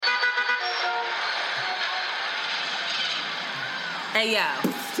Hey,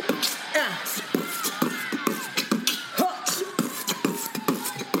 yo.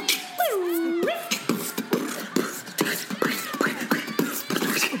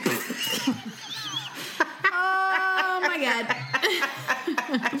 Oh, my God.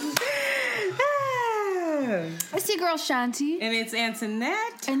 It's your girl, Shanti. And it's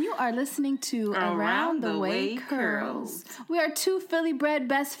Antoinette. And you are listening to Around the Way Curls. We are two Philly-bred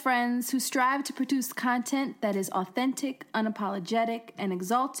best friends who strive to produce content that is authentic, unapologetic, and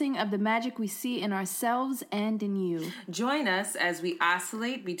exalting of the magic we see in ourselves and in you. Join us as we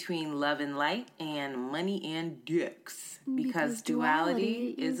oscillate between love and light and money and dicks. Because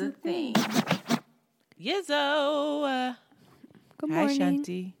duality is a thing. Yizzo. Good Hi, morning.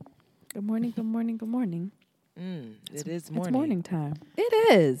 Shanti. Good morning, good morning, good morning. It is morning. It's morning time.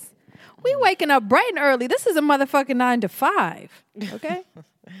 It is. We waking up bright and early. This is a motherfucking 9 to 5. Okay?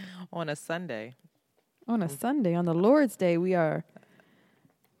 On a Sunday. On a Sunday, on the Lord's Day, we are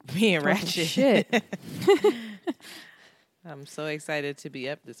Being talking ratchet. shit. I'm so excited to be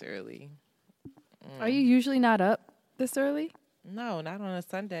up this early. Are you usually not up this early? No, not on a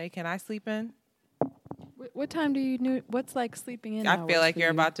Sunday. Can I sleep in? What time do you know? What's like sleeping in? I hours feel like for you're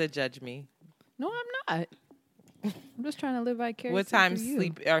you? about to judge me. No, I'm not. I'm just trying to live vicariously. What time through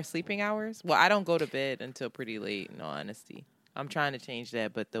you. are sleeping hours? Well, I don't go to bed until pretty late, in all honesty. I'm trying to change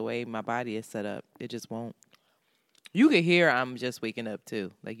that, but the way my body is set up, it just won't. You can hear I'm just waking up,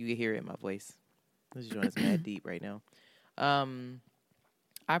 too. Like, you can hear it in my voice. This joint's mad deep right now.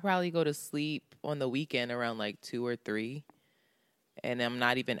 I probably go to sleep on the weekend around, like, 2 or 3, and I'm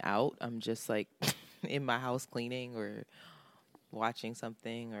not even out. I'm just, like, in my house cleaning or watching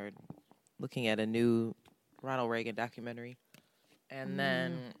something or looking at a new Ronald Reagan documentary. And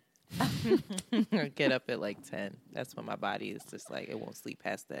then get up at like 10. That's when my body is just like, it won't sleep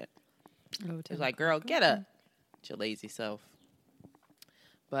past that. It's like, girl, get up. It's your lazy self.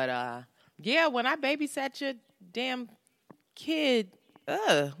 But, yeah, when I babysat your damn kid,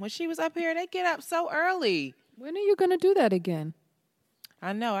 when she was up here, they get up so early. When are you going to do that again?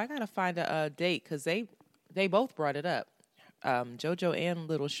 I know. I got to find a date because they both brought it up. JoJo and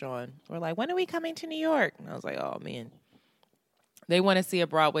Little Sean were like, when are we coming to New York? And I was like, oh, man. They want to see a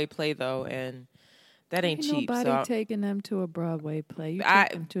Broadway play, though, and that ain't cheap. Nobody taking them to a Broadway play. You take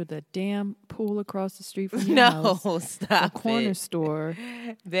them to the damn pool across the street from your house. No, stop the corner it. store.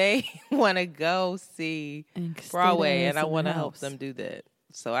 They want to go see And stay Broadway, their and ass I in want the to help house. them do that.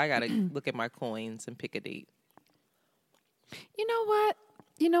 So I got to look at my coins and pick a date. You know what?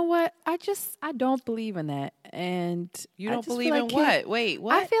 I don't believe in that. And You I don't just believe feel in like what? Wait,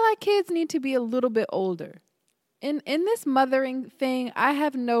 what? I feel like kids need to be a little bit older. In this mothering thing, I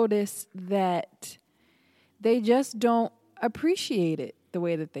have noticed that they just don't appreciate it the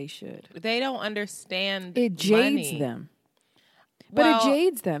way that they should. They don't understand It jades money. them. But it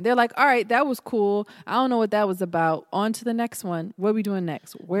jades them. They're like, all right, that was cool. I don't know what that was about. On to the next one. What are we doing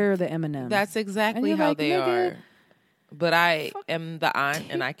next? Where are the M&Ms? That's exactly you're how like, they nigga, are. But I am the aunt,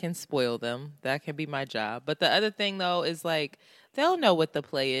 and I can spoil them. That can be my job. But the other thing, though, is like they'll know what the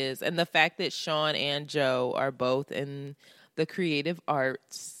play is. And the fact that Sean and Joe are both in the creative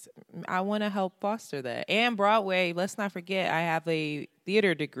arts, I want to help foster that. And Broadway, let's not forget, I have a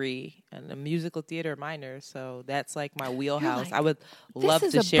theater degree and a musical theater minor. So that's like my wheelhouse. like, I would love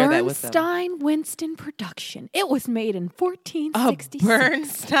this to is share a that with them. Bernstein Winston production. It was made in 1466.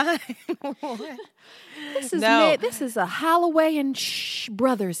 Bernstein? This is No. this is a Holloway and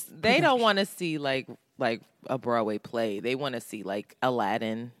Brothers. They don't want to see like a Broadway play. They want to see like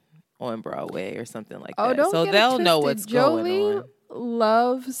Aladdin on Broadway or something like that. Don't So get it they'll know twisted. what's Jolie going on.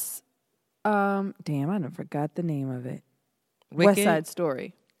 loves damn, I done forgot the name of it. Wicked? West Side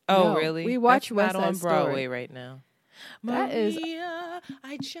Story. Oh, No, really? We watch That's West not Side on Broadway Story. right now. That is- Maria,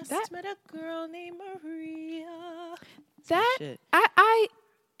 I just met a girl named Maria. That Shit. I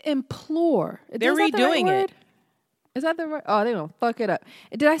implore. They're Is that the right redoing word? it. Is that the right? Oh, they gonna fuck it up.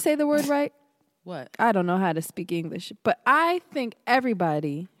 Did I say the word right? What? I don't know how to speak English, but I think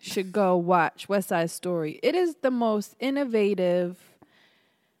everybody should go watch West Side Story. It is the most innovative.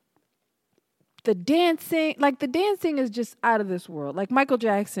 The dancing is just out of this world. Like Michael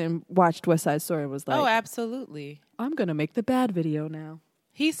Jackson watched West Side Story and was like, Oh, absolutely. I'm going to make the bad video now.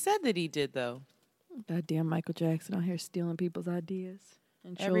 He said that he did, though. Goddamn Michael Jackson out here stealing people's ideas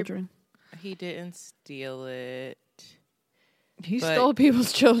and Every- children. He didn't steal it. He but- stole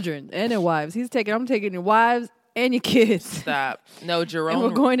people's children and their wives. I'm taking your wives and your kids. Stop. No, And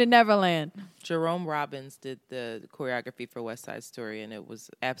we're going to Neverland. Jerome Robbins did the choreography for West Side Story, and it was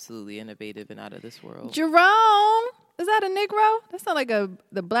absolutely innovative and out of this world. Jerome. Is that a Negro? That sounds like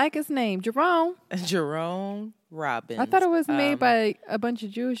the blackest name. Jerome. Jerome Robbins. I thought it was made by a bunch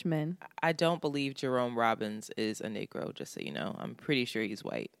of Jewish men. I don't believe Jerome Robbins is a Negro, just so you know. I'm pretty sure he's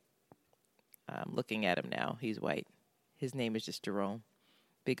white. I'm looking at him now. He's white. His name is just Jerome.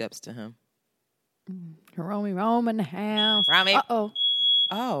 Big ups to him. Jerome in the house. Romy. Uh-oh.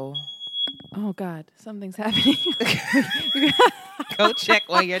 Oh. Oh, God. Something's happening. Go check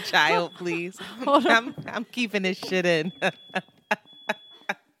on your child, please. Hold on. I'm keeping this shit in.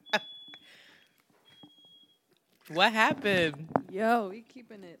 What happened? Yo, we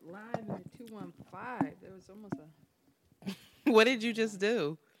keeping it live in the 215. There was almost a... What did you just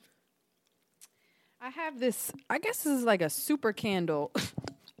do? I have this, I guess this is like a super candle.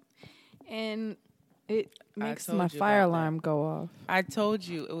 And it makes my fire alarm go off. I told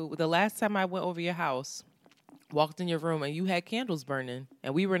you the last time I went over your house, walked in your room, and you had candles burning.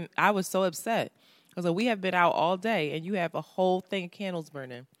 And I was so upset. I was like, we have been out all day, and you have a whole thing of candles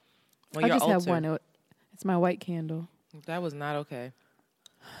burning on your altar. I just have one. It's my white candle. That was not okay.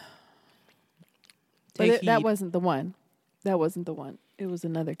 But that wasn't the one. That wasn't the one. It was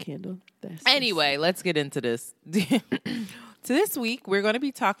another candle. Anyway, let's get into this. So this week, we're going to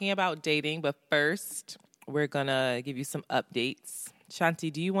be talking about dating, but first, we're going to give you some updates.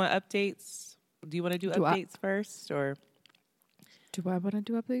 Shanti, do you want updates? Do you want to do updates first, or do I want to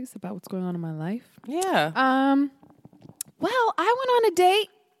do updates about what's going on in my life? Yeah. Well, I went on a date.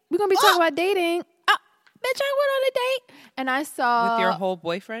 We're going to be talking about dating. Bitch, I went on a date, and I saw with your whole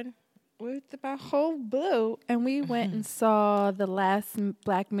boyfriend. With my whole boo, and we went and saw The Last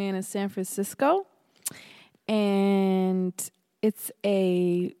Black Man in San Francisco, and it's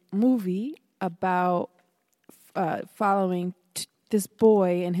a movie about following this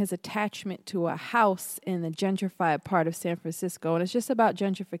boy and his attachment to a house in the gentrified part of San Francisco, and it's just about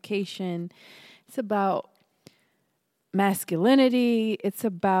gentrification. It's about masculinity. It's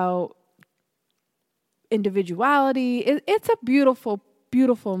about individuality. It's a beautiful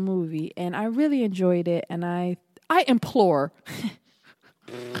movie, and I really enjoyed it, and I implore.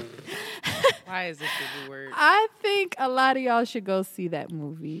 Why is this a new word? I think a lot of y'all should go see that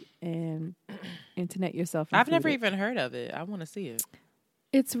movie and internet yourself. I've never even heard of it. I want to see it.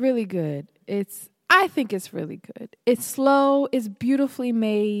 It's really good. I think it's really good. It's slow, it's beautifully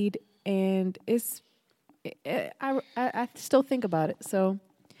made, and I still think about it. So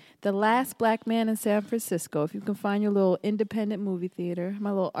The Last Black Man in San Francisco. If you can find your little independent movie theater.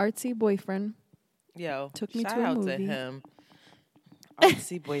 My little artsy boyfriend took me to a movie. Shout out to him.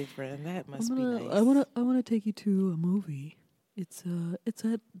 Artsy boyfriend. That must be nice. I wanna take you to a movie. It's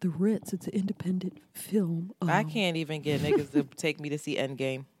at the Ritz. It's an independent film. I can't even get niggas to take me to see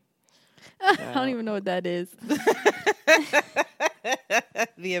Endgame. I don't even know what that is.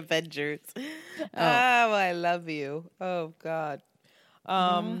 The Avengers. Oh, I love you. Oh God.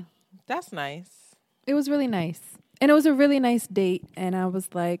 That's nice. It was really nice. And it was a really nice date. And I was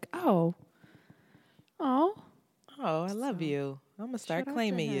like, oh, I love you. I'm going to start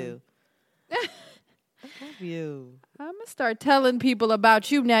claiming you. I love you. I'm going to start telling people about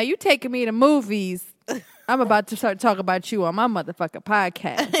you now. You taking me to movies. I'm about to start talking about you on my motherfucking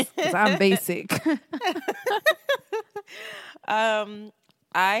podcast because I'm basic. I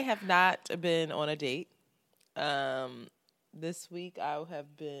have not been on a date. This week I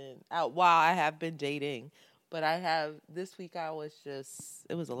have been out while I have been dating, but this week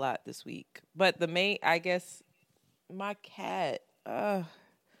it was a lot this week. But my cat, so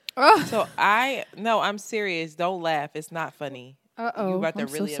I'm serious. Don't laugh. It's not funny. Uh-oh. You about to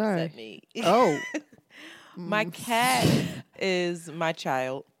really upset me. Oh. My cat is my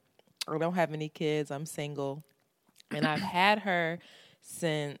child. I don't have any kids. I'm single. And I've had her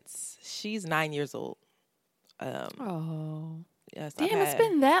since she's 9 years old. Yes, it's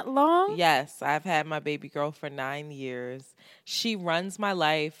been that long? Yes, I've had my baby girl for 9 years. She runs my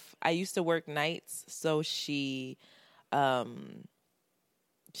life. I used to work nights, so she's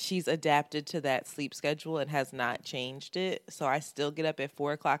adapted to that sleep schedule and has not changed it. So I still get up at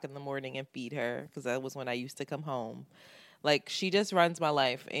 4:00 in the morning and feed her because that was when I used to come home. Like, she just runs my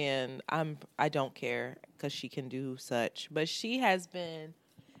life, and I don't care because she can do such. But she has been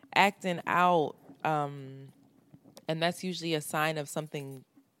acting out, and that's usually a sign of something,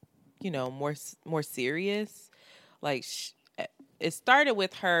 more serious. Like, it started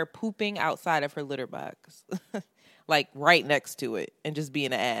with her pooping outside of her litter box, like right next to it, and just being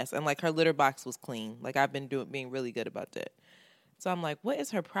an ass. And like, her litter box was clean. Like, I've been being really good about that. So I'm like, what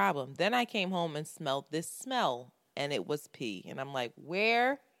is her problem? Then I came home and smelled this smell, and it was pee. And I'm like,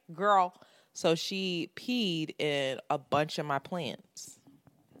 where, girl? So she peed in a bunch of my plants,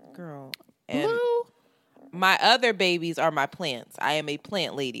 girl. And Blue? my other babies are my plants. I am a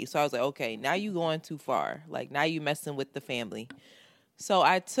plant lady. So I was like, okay, now you going too far. Like, now you messing with the family. So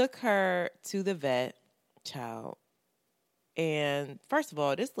I took her to the vet, child. And first of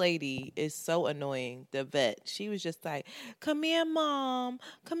all, this lady is so annoying, the vet. She was just like, come here, mom.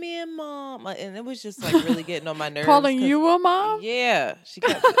 Come here, mom. And it was just like really getting on my nerves. Calling you a mom? Yeah. She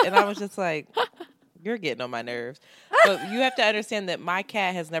kept, and I was just like, you're getting on my nerves. But you have to understand that my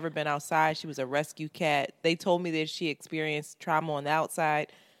cat has never been outside. She was a rescue cat. They told me that she experienced trauma on the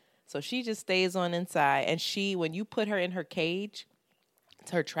outside. So she just stays on inside. And she, when you put her in her cage,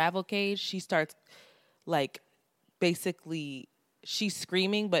 it's her travel cage, she starts like, basically, she's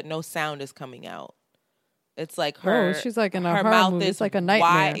screaming, but no sound is coming out. It's like her. She's like in a her horror mouth movie. is It's like a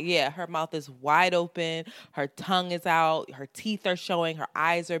nightmare. Yeah, her mouth is wide open. Her tongue is out. Her teeth are showing. Her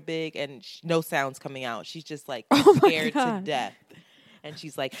eyes are big, and no sound's coming out. She's just like scared to death, and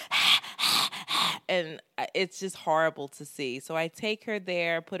she's like, and it's just horrible to see. So I take her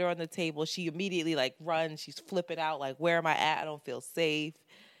there, put her on the table. She immediately like runs. She's flipping out, like, where am I at? I don't feel safe.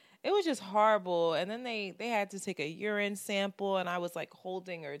 It was just horrible. And then they had to take a urine sample, and I was like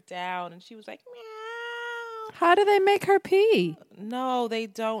holding her down, and she was like, meow. How do they make her pee? No, they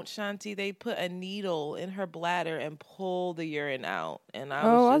don't, Shanti. They put a needle in her bladder and pull the urine out. And I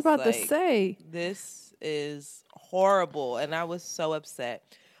was about like, to say. this is horrible. And I was so upset.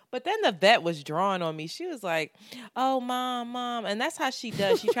 But then the vet was drawing on me. She was like, oh, mom. And that's how she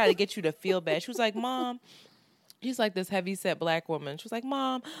does. She tried to get you to feel bad. She was like, mom. She's like this heavy-set black woman. She was like,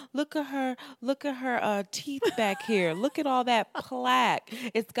 Mom, look at her teeth back here. Look at all that plaque.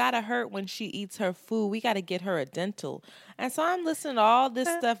 It's got to hurt when she eats her food. We got to get her a dental. And so I'm listening to all this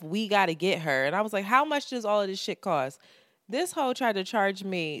stuff we got to get her. And I was like, how much does all of this shit cost? This hoe tried to charge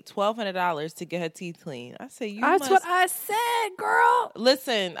me $1,200 to get her teeth clean. I said, That's what I said, girl.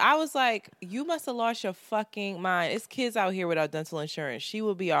 Listen, I was like, you must have lost your fucking mind. It's kids out here without dental insurance. She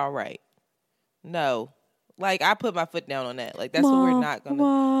will be all right. No. Like, I put my foot down on that. Like, that's what we're not going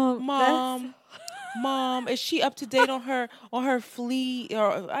to... Mom, is she up to date on her flea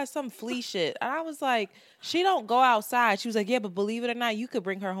or some flea shit? And I was like, she don't go outside. She was like, yeah, but believe it or not, you could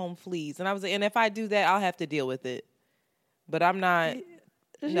bring her home fleas. And I was like, and if I do that, I'll have to deal with it. But I'm not...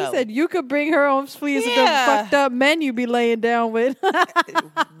 She said you could bring her home fleas with the fucked up men you be laying down with.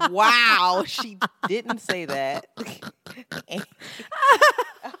 Wow, she didn't say that.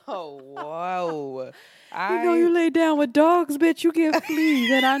 Oh, whoa. You know you lay down with dogs, bitch. You get fleas,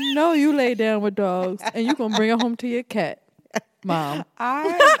 and I know you lay down with dogs, and you gonna bring her home to your cat, Mom.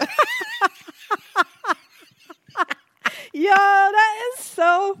 Yo, that is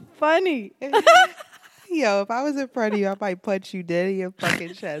so funny. Yo, if I was in front of you, I might punch you dead in your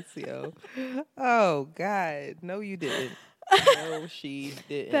fucking chest, yo. Oh, God. No, you didn't. No, she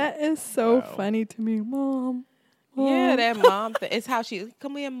didn't. That is so funny to me, Mom. Yeah, that mom thing. It's how she,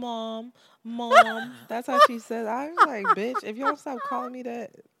 come here, Mom. That's how she says. I was like, bitch, if you don't stop calling me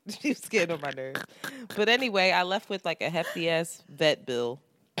that, she's getting on my nerves. But anyway, I left with like a hefty ass vet bill,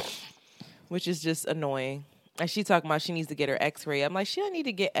 which is just annoying. And she talking about she needs to get her x-ray. I'm like, she don't need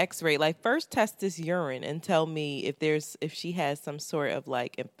to get x-ray. Like, first test this urine and tell me if she has some sort of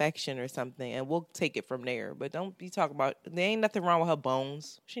like infection or something, and we'll take it from there. But don't be talking about, there ain't nothing wrong with her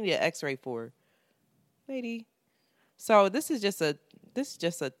bones. She need an x-ray for her. Lady. So this is just a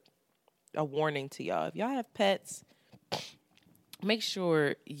warning to y'all. If y'all have pets, make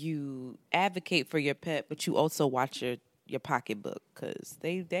sure you advocate for your pet, but you also watch your pocketbook, because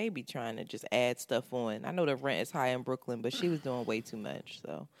they be trying to just add stuff on. I know the rent is high in Brooklyn, but she was doing way too much.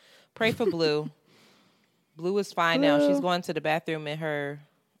 So pray for Blue. Blue is fine now. She's going to the bathroom in her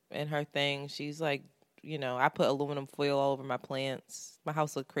thing. She's like, I put aluminum foil all over my plants. My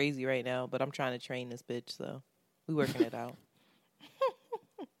house looks crazy right now, but I'm trying to train this bitch, so we working it out.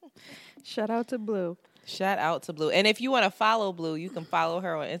 Shout out to Blue. Shout out to Blue. And if you want to follow Blue, you can follow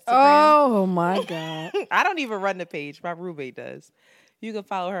her on Instagram. Oh, my God. I don't even run the page. My roommate does. You can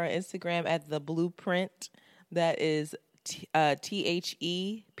follow her on Instagram at The Blueprint. That is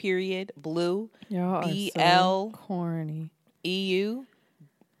THE period Blue. Y'all BL are so corny. EU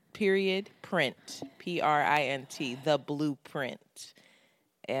period print. PRINT. The Blueprint.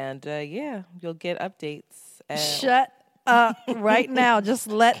 And you'll get updates. Shut up right now. Just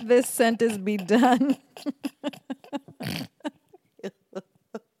let this sentence be done.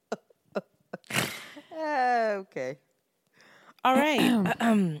 Okay. All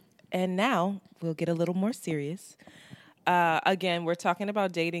right. And now we'll get a little more serious. Again, we're talking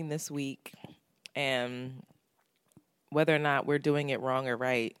about dating this week and whether or not we're doing it wrong or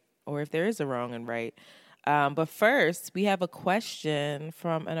right, or if there is a wrong and right. But first, we have a question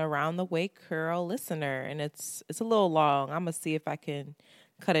from an Around the Way Curl listener, and it's a little long. I'm going to see if I can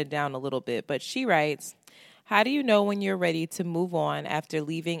cut it down a little bit. But she writes, how do you know when you're ready to move on after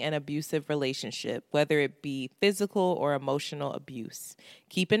leaving an abusive relationship, whether it be physical or emotional abuse?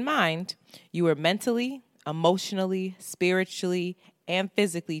 Keep in mind, you were mentally, emotionally, spiritually, and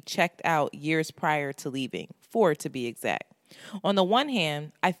physically checked out years prior to leaving, 4 to be exact. On the one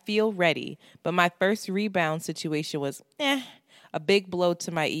hand, I feel ready, but my first rebound situation was, a big blow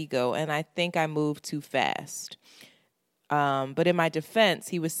to my ego, and I think I moved too fast. But in my defense,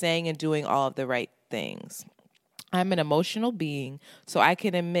 he was saying and doing all of the right things. I'm an emotional being, so I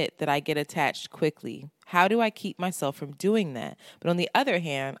can admit that I get attached quickly. How do I keep myself from doing that? But on the other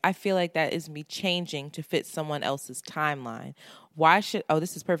hand, I feel like that is me changing to fit someone else's timeline.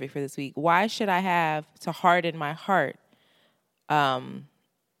 This is perfect for this week. Why should I have to harden my heart? But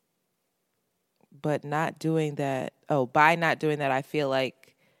not doing that. By not doing that, I feel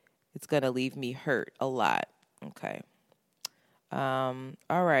like it's going to leave me hurt a lot. Okay. All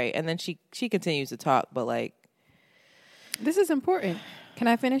right. And then she continues to talk, but like. This is important. Can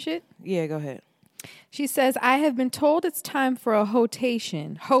I finish it? Yeah, go ahead. She says, I have been told it's time for a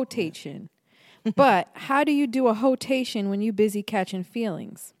hotation. But how do you do a hotation when you busy catching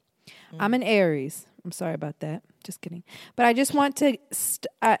feelings? I'm an Aries. I'm sorry about that. Just kidding. But I just want to,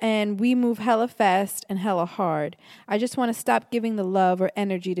 and we move hella fast and hella hard. I just want to stop giving the love or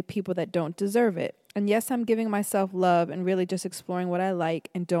energy to people that don't deserve it. And yes, I'm giving myself love and really just exploring what I like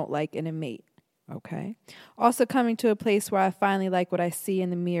and don't like in a mate. Okay. Also coming to a place where I finally like what I see in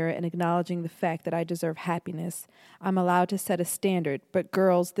the mirror and acknowledging the fact that I deserve happiness. I'm allowed to set a standard. But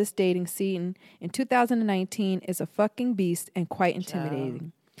girls, this dating scene in 2019 is a fucking beast and quite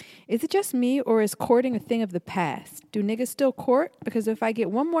intimidating. Is it just me, or is courting a thing of the past? Do niggas still court? Because if I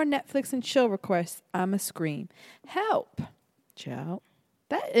get one more Netflix and chill request, I'ma scream. Help. Child.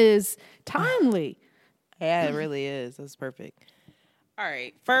 That is timely. Yeah, it really is. That's perfect. All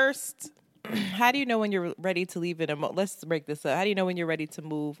right. First, how do you know when you're ready to leave let's break this up. How do you know when you're ready to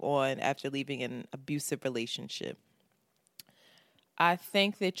move on after leaving an abusive relationship? I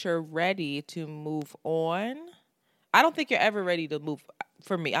think that you're ready to move on. I don't think you're ever ready to move.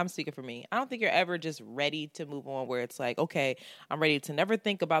 For me, I'm speaking for me. I don't think you're ever just ready to move on where it's like, okay, I'm ready to never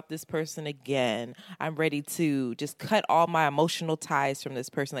think about this person again. I'm ready to just cut all my emotional ties from this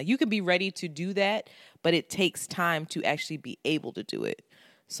person. Like, you can be ready to do that, but it takes time to actually be able to do it.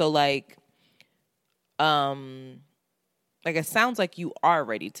 So like it sounds like you are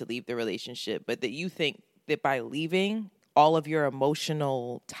ready to leave the relationship, but that you think that by leaving, all of your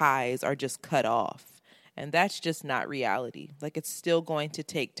emotional ties are just cut off. And that's just not reality. Like, it's still going to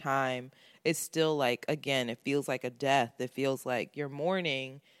take time. It's still like, again, it feels like a death. It feels like you're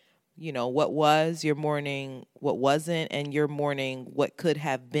mourning, what was, you're mourning what wasn't, and you're mourning what could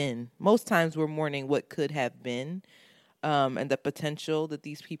have been. Most times we're mourning what could have been, and the potential that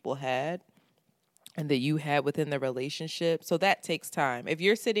these people had and that you had within the relationship. So that takes time. If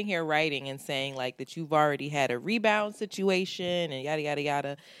you're sitting here writing and saying like that you've already had a rebound situation and yada, yada,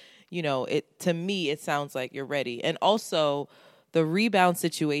 yada, to me, it sounds like you're ready. And also, the rebound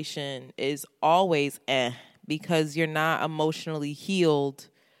situation is always because you're not emotionally healed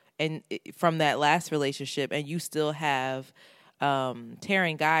and from that last relationship, and you still have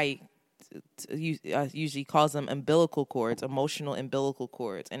Taryn Guy usually calls them umbilical cords, emotional umbilical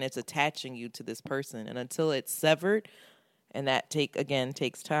cords, and it's attaching you to this person. And until it's severed, and that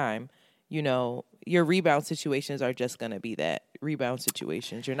takes time, your rebound situations are just going to be that, rebound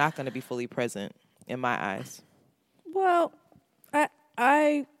situations. You're not going to be fully present in my eyes. Well,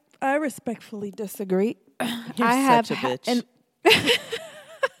 I respectfully disagree. You're such a bitch.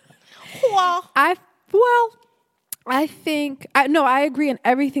 I think I agree in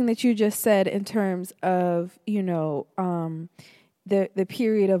everything that you just said in terms of, the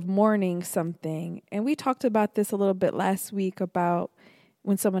period of mourning something. And we talked about this a little bit last week about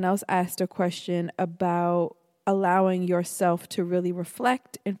when someone else asked a question about allowing yourself to really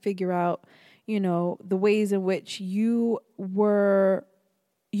reflect and figure out, the ways in which you were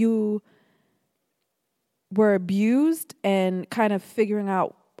abused, and kind of figuring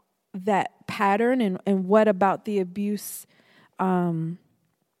out that pattern and what about the abuse, what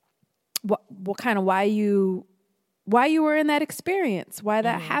kind of why you were in that experience, why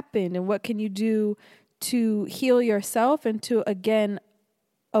that happened, and what can you do to heal yourself and to, again,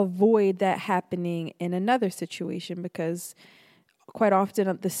 avoid that happening in another situation, because quite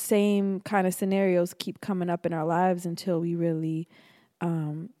often the same kind of scenarios keep coming up in our lives until we really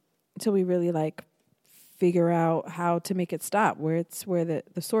like figure out how to make it stop, where the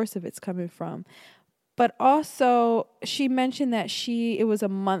source of it's coming from. But also, she mentioned that it was a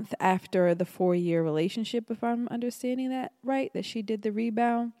month after the 4-year relationship, if I'm understanding that right, that she did the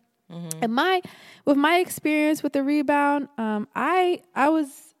rebound. Mm-hmm. And with my experience with the rebound, I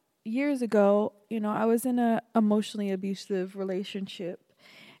was years ago, I was in a emotionally abusive relationship,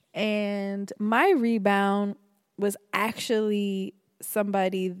 and my rebound was actually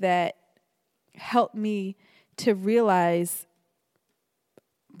somebody that helped me to realize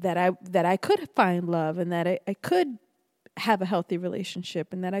that I could find love, and that I could have a healthy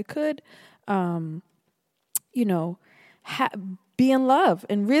relationship, and that I could, be in love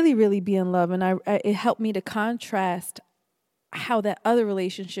and really, really be in love. And it helped me to contrast how that other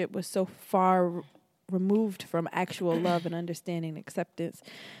relationship was so far removed from actual love and understanding and acceptance.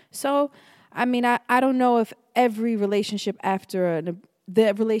 So, I mean, I don't know if every relationship the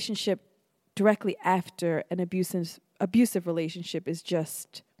relationship directly after an abusive relationship is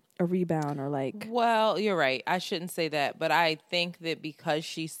just a rebound or like. Well, you're right. I shouldn't say that, but I think that because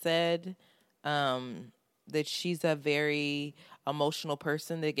she said that she's a very emotional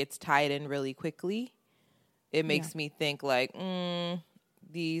person that gets tied in really quickly, it makes me think like,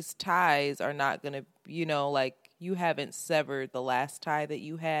 these ties are not going to, like you haven't severed the last tie that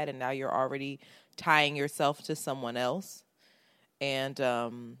you had, and now you're already tying yourself to someone else. And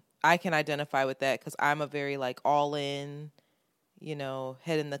I can identify with that because I'm a very like all in,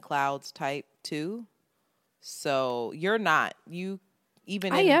 head in the clouds type too. So you're not. I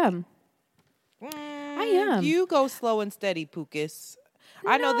am. I am. You go slow and steady, Pookus.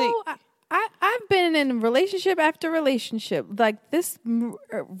 I know that. I've been in relationship after relationship. Like this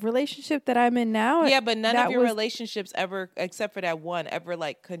relationship that I'm in now. Yeah, but none of your relationships ever, except for that one, ever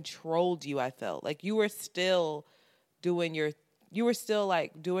like controlled you. I felt like you were still doing your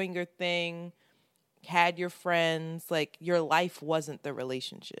thing, had your friends. Like your life wasn't the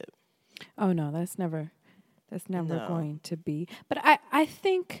relationship. Oh no, that's never going to be. But I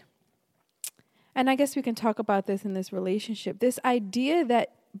think, and I guess we can talk about this in this relationship, this idea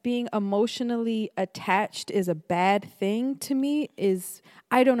that being emotionally attached is a bad thing to me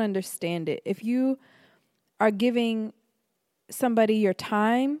I don't understand it. If you are giving somebody your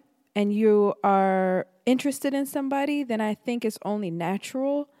time and you are interested in somebody, then I think it's only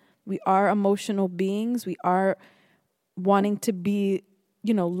natural. We are emotional beings. We are wanting to be,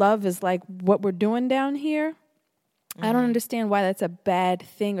 love is like what we're doing down here. Mm-hmm. I don't understand why that's a bad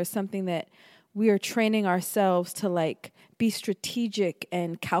thing or something that we are training ourselves to like be strategic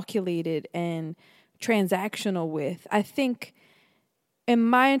and calculated and transactional with. I think in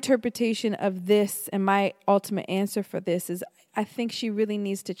my interpretation of this and my ultimate answer for this is I think she really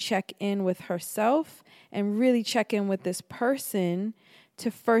needs to check in with herself and really check in with this person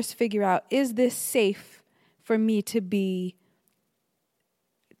to first figure out, is this safe for me to be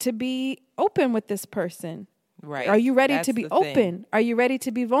open with this person? Right. Are you ready to be open? Are you ready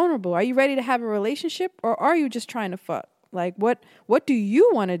to be vulnerable? Are you ready to have a relationship, or are you just trying to fuck? Like what do you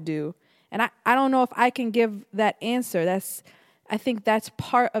want to do? And I don't know if I can give that answer. I think that's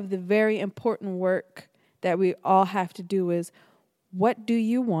part of the very important work that we all have to do is, what do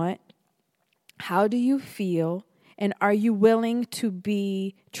you want? How do you feel? And are you willing to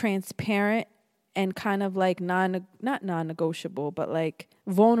be transparent and kind of like not non-negotiable, but like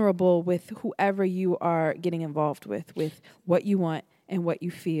vulnerable with whoever you are getting involved with what you want and what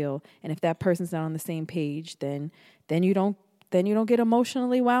you feel. And if that person's not on the same page, then you don't get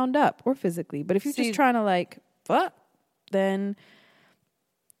emotionally wound up or physically. But if you're just trying to like fuck, then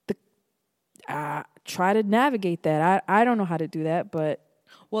try to navigate that. I don't know how to do that, but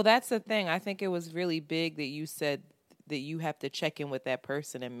well, that's the thing. I think it was really big that you said that you have to check in with that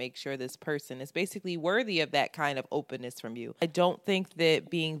person and make sure this person is basically worthy of that kind of openness from you. I don't think that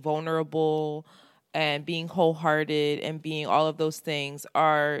being vulnerable and being wholehearted and being all of those things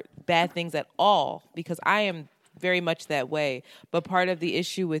are bad things at all, because I am very much that way. But part of the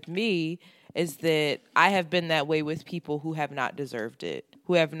issue with me is that I have been that way with people who have not deserved it,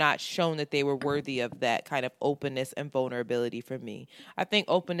 who have not shown that they were worthy of that kind of openness and vulnerability from me. I think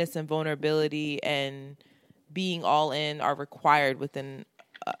openness and vulnerability and being all in are required within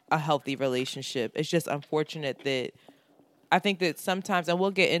a healthy relationship. It's just unfortunate that I think that sometimes, and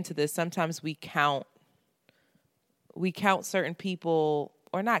we'll get into this, sometimes we count certain people,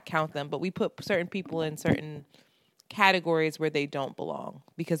 or not count them, but we put certain people in certain categories where they don't belong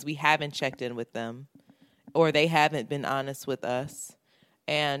because we haven't checked in with them or they haven't been honest with us.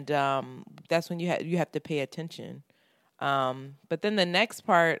 And that's when you have to pay attention. But then the next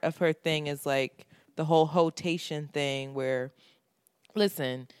part of her thing is like the whole hotation thing where,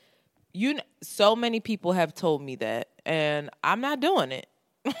 listen, so many people have told me that, and I'm not doing it.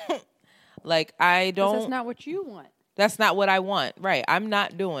 Like, I don't. That's not what you want. That's not what I want. Right. I'm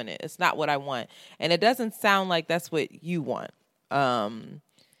not doing it. It's not what I want. And it doesn't sound like that's what you want.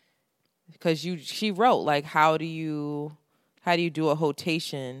 Because she wrote, like, how do you do a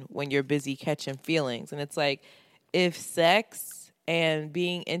rotation when you're busy catching feelings? And it's like, if sex and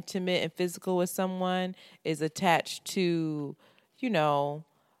being intimate and physical with someone is attached to, you know,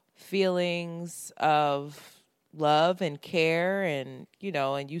 feelings of love and care, and, you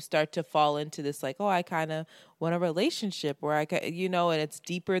know, and you start to fall into this, like, oh, I kind of want a relationship where and it's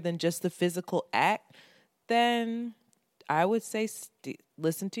deeper than just the physical act, then I would say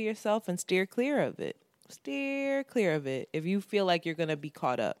listen to yourself and steer clear of it. Steer clear of it if you feel like you're going to be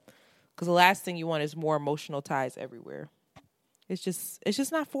caught up. Because the last thing you want is more emotional ties everywhere. It's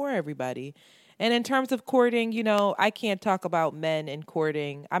just not for everybody. And in terms of courting, you know, I can't talk about men and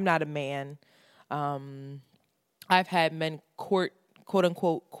courting. I'm not a man. I've had men quote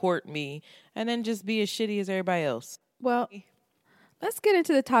unquote court me and then just be as shitty as everybody else. Well, let's get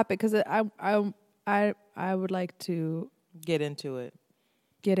into the topic, because I would like to get into it.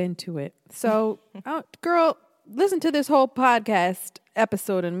 So, girl, listen to this whole podcast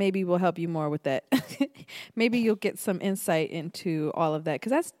episode and maybe we'll help you more with that. Maybe you'll get some insight into all of that,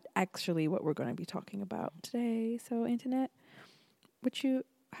 because that's actually what we're going to be talking about today. So, Internet,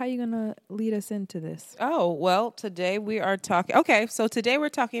 how you going to lead us into this? Oh, well, today we're talking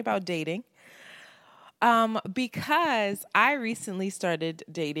about dating. Because I recently started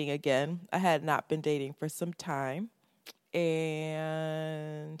dating again. I had not been dating for some time.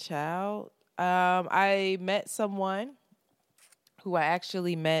 And I met someone who I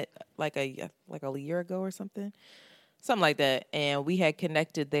actually met like a year ago or something like that. And we had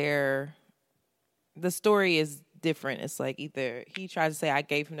connected there. The story is different. It's like either he tried to say I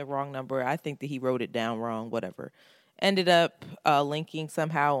gave him the wrong number. I think that he wrote it down wrong, whatever. Ended up linking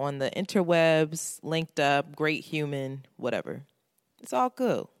somehow on the interwebs, linked up, great human, whatever. It's all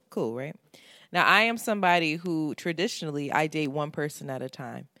cool, right? Now, I am somebody who traditionally I date one person at a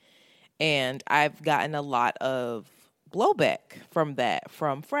time. And I've gotten a lot of blowback from that,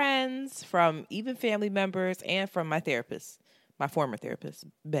 from friends, from even family members, and from my therapist, my former therapist,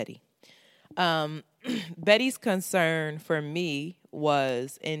 Betty. Betty's concern for me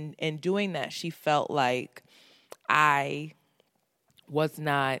was in doing that, she felt like I was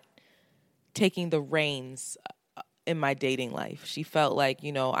not taking the reins in my dating life. She felt like,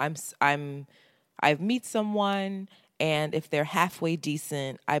 you know, I meet someone, and if they're halfway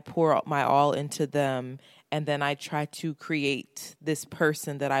decent, I pour my all into them, and then I try to create this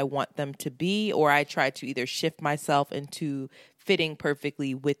person that I want them to be, or I try to either shift myself into fitting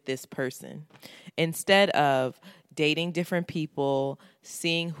perfectly with this person. Instead of dating different people,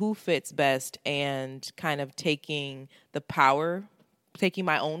 seeing who fits best, and kind of taking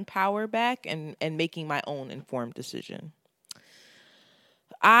my own power back and making my own informed decision.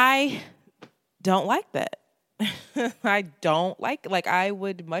 I don't like that. I don't like I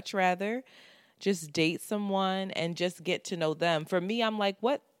would much rather just date someone and just get to know them. For me, I'm like,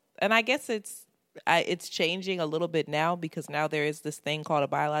 what? And I guess it's changing a little bit now, because now there is this thing called a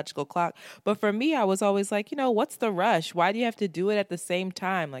biological clock. But for me, I was always like, you know, what's the rush? Why do you have to do it at the same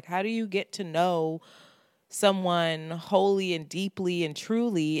time? Like, how do you get to know someone wholly and deeply and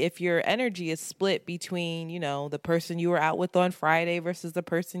truly if your energy is split between, you know, the person you were out with on Friday versus the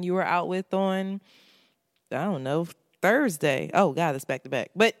person you were out with on, I don't know, Thursday? Oh, God, it's back to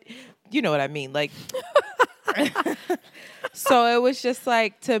back. But you know what I mean? Like, so it was just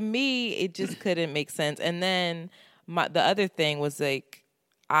like, to me, it just couldn't make sense. And then the other thing was like,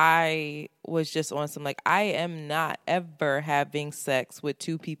 I was just on some, like, I am not ever having sex with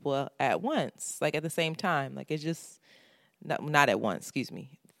two people at once, like at the same time. Like, it's just not at onse, excuse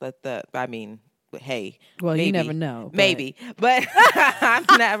me. But hey. Well, maybe, you never know. Maybe. But I'm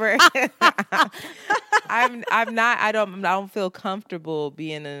never I'm not, I don't feel comfortable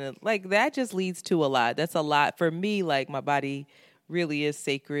being in like, that just leads to a lot. That's a lot for me. Like, my body really is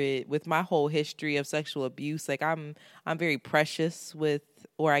sacred with my whole history of sexual abuse. Like, I'm very precious with,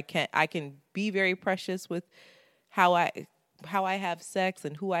 or I can be very precious with how I have sex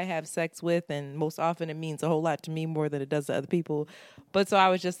and who I have sex with. And most often it means a whole lot to me more than it does to other people. But so I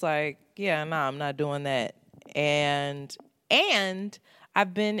was just like, yeah, no, I'm not doing that. And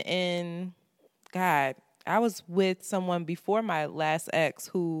I've been in, God, I was with someone before my last ex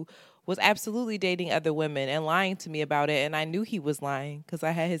who was absolutely dating other women and lying to me about it. And I knew he was lying because I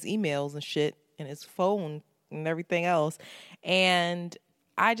had his emails and shit and his phone and everything else. And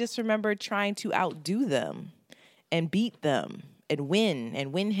I just remember trying to outdo them and beat them and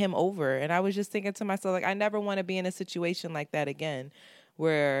win him over. And I was just thinking to myself, like, I never want to be in a situation like that again,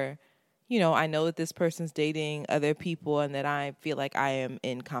 where, I know that this person's dating other people and that I feel like I am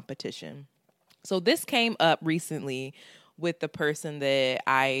in competition. So this came up recently with the person that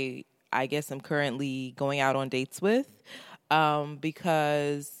I guess I'm currently going out on dates with,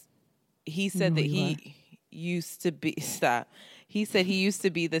 because he said that he used to be He said he used to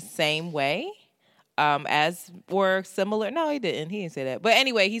be the same way, as or similar. No, he didn't. He didn't say that. But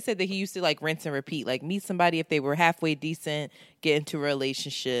anyway, he said that he used to like rinse and repeat, like meet somebody if they were halfway decent, get into a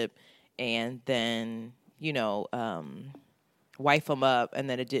relationship, and then wife them up, and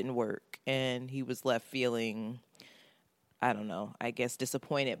then it didn't work, and he was left feeling, I don't know, I guess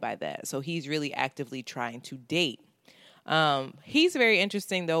disappointed by that. So he's really actively trying to date. He's very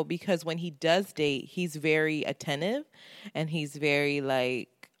interesting though, because when he does date, he's very attentive and he's very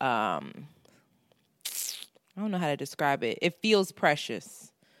like, I don't know how to describe it. It feels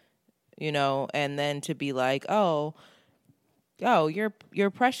precious, and then to be like, oh, you're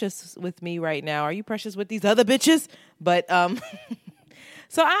precious with me right now. Are you precious with these other bitches? But,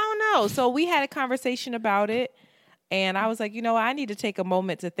 so I don't know. So we had a conversation about it, and I was like, I need to take a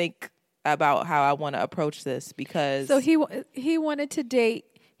moment to think about how I want to approach this, because so he wanted to date.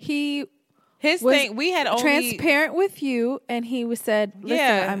 We had only transparent with you, and he said,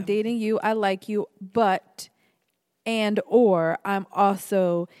 "Listen, I'm dating you. I like you, but or I'm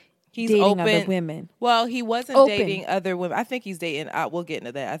also dating open. Other women." Well, he wasn't dating other women. I think he's dating. We'll get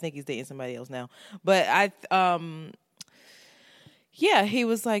into that. I think he's dating somebody else now. But he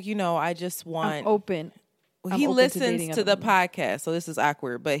was like, I just want I'm open. He listens to the podcast, so this is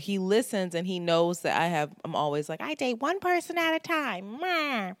awkward, but he listens and he knows that I'm always like, I date one person at a time.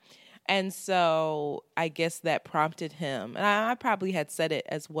 And so I guess that prompted him. And I probably had said it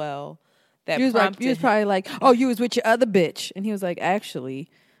as well. You was probably like, oh, you was with your other bitch. And he was like,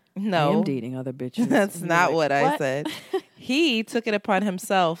 actually, no, I am dating other bitches. That's not what I said. He took it upon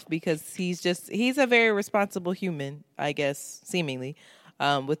himself because he's a very responsible human, I guess, seemingly.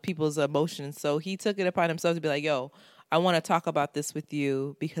 With people's emotions. So he took it upon himself to be like, yo, I want to talk about this with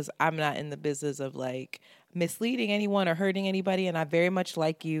you because I'm not in the business of like misleading anyone or hurting anybody. And I very much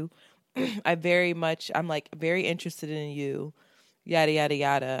like you. I'm like very interested in you, yada, yada,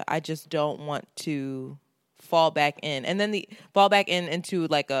 yada. I just don't want to fall back in. And then fall back into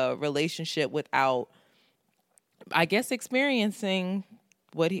like a relationship without, I guess, experiencing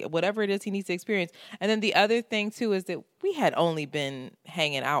whatever it is he needs to experience. And then the other thing too is that we had only been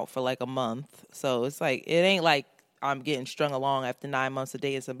hanging out for like a month. So it's like, it ain't like I'm getting strung along after 9 months of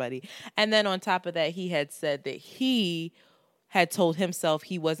dating somebody. And then on top of that, he had said that he had told himself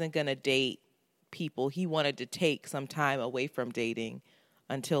he wasn't going to date people. He wanted to take some time away from dating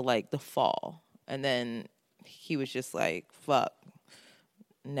until like the fall. And then he was just like, fuck.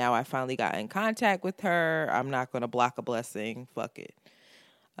 Now I finally got in contact with her. I'm not going to block a blessing. Fuck it.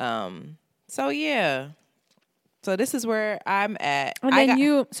 So yeah. So this is where I'm at. And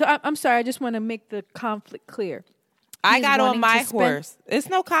then I'm sorry, I just want to make the conflict clear. I got on my horse. It's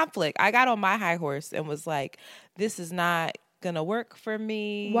no conflict. I got on my high horse and was like, this is not gonna work for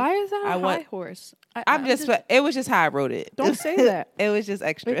me. Why is that a high horse? It was just how I wrote it. Don't say that. It was just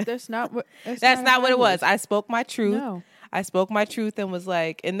extra. That's not what it was. I spoke my truth. No. I spoke my truth and was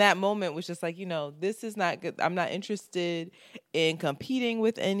like, in that moment was just like, this is not good. I'm not interested in competing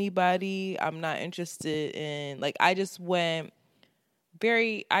with anybody. I'm not interested in, like,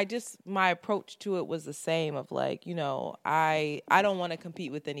 my approach to it was the same of like, I don't want to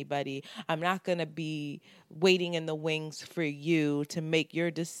compete with anybody. I'm not going to be waiting in the wings for you to make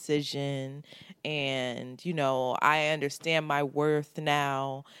your decision. And, I understand my worth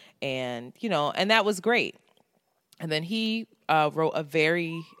now. And, and that was great. And then he wrote a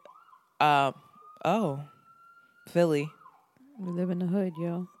very, Philly. We live in the hood,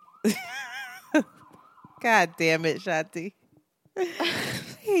 yo. God damn it, Shanti.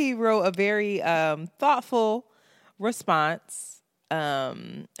 He wrote a very thoughtful response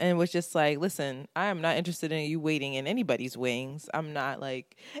and was just like, listen, I am not interested in you waiting in anybody's wings. I'm not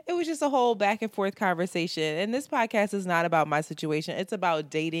like, it was just a whole back and forth conversation. And this podcast is not about my situation. It's about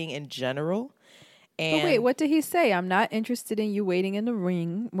dating in general. But wait, what did he say? I'm not interested in you waiting in the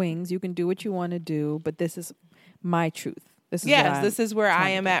wings. You can do what you want to do, but this is my truth. This is where I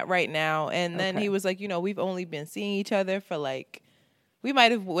am at right now. And then he was like, we've only been seeing each other for like, we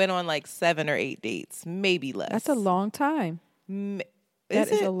might have went on like 7 or 8 dates, maybe less. That's a long time. That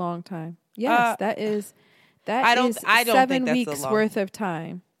is a long time. Yes, that is 7 weeks worth of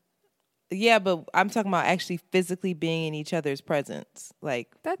time. Yeah, but I'm talking about actually physically being in each other's presence. Like,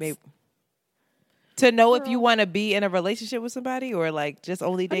 to know if you want to be in a relationship with somebody or like just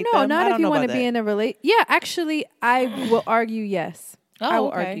only date them? No, not if you want to be in a relationship. Yeah, actually, I will argue yes. I will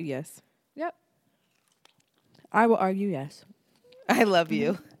argue yes. I will argue yes. I love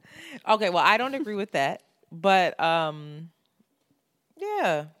you. Okay, well, I don't agree with that, but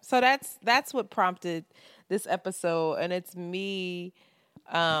yeah. So that's what prompted this episode, and it's me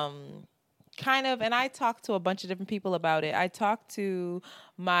kind of, and I talked to a bunch of different people about it. I talked to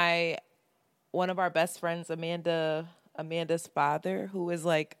one of our best friends, Amanda's father, who is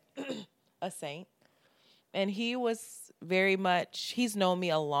like a saint. And he was very much, he's known me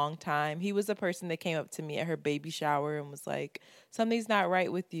a long time. He was the person that came up to me at her baby shower and was like, something's not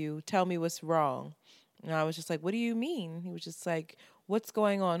right with you. Tell me what's wrong. And I was just like, what do you mean? He was just like, what's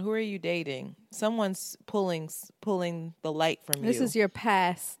going on? Who are you dating? Someone's pulling the light from you. This is your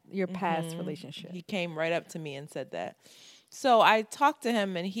past relationship. He came right up to me and said that. So I talked to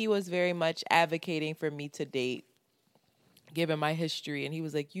him, and he was very much advocating for me to date, given my history. And he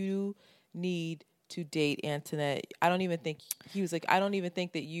was like, you need to date, Antoinette. I don't even think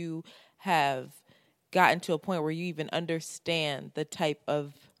that you have gotten to a point where you even understand the type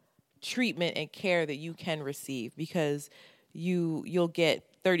of treatment and care that you can receive, because you'll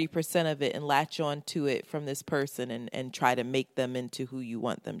get 30% of it and latch on to it from this person and try to make them into who you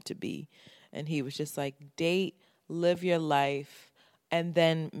want them to be. And he was just like, date, live your life, and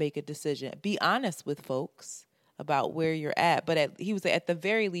then make a decision. Be honest with folks about where you're at. But he was like, at the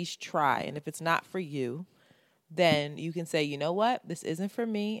very least, try. And if it's not for you, then you can say, you know what, this isn't for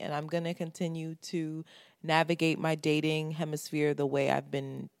me, and I'm going to continue to navigate my dating hemisphere the way I've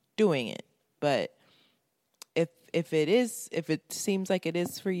been doing it. But if it seems like it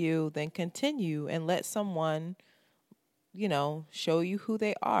is for you, then continue and let someone, show you who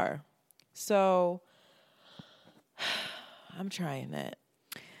they are. So I'm trying that.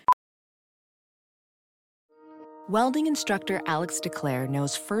 Welding instructor Alex DeClaire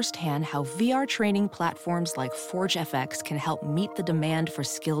knows firsthand how VR training platforms like ForgeFX can help meet the demand for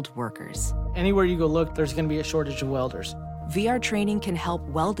skilled workers. Anywhere you go look, there's going to be a shortage of welders. VR training can help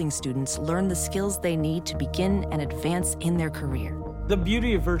welding students learn the skills they need to begin and advance in their career. The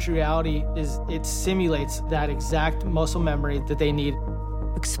beauty of virtual reality is it simulates that exact muscle memory that they need.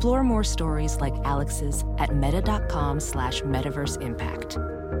 Explore more stories like Alex's at meta.com/metaverseimpact.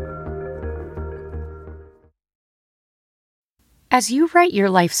 As you write your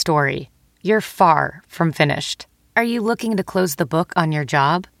life story, you're far from finished. Are you looking to close the book on your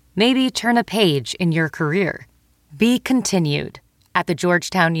job? Maybe turn a page in your career? Be continued at the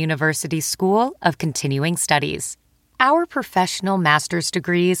Georgetown University School of Continuing Studies. Our professional master's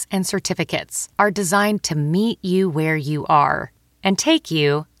degrees and certificates are designed to meet you where you are and take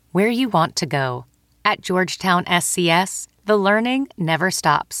you where you want to go. At Georgetown SCS, the learning never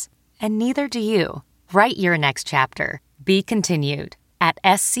stops, and neither do you. Write your next chapter. Be continued at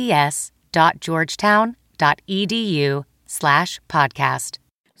scs.georgetown.edu/podcast.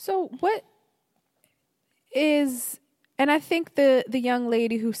 So what is, and I think the young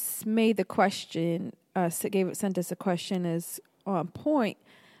lady who made the question, sent us a question, is on point.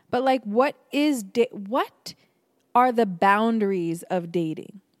 But like, what are the boundaries of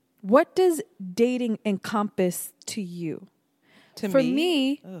dating? What does dating encompass to you? For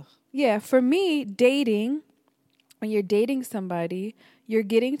me, dating, when you're dating somebody, you're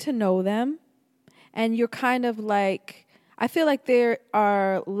getting to know them, and you're kind of like, I feel like there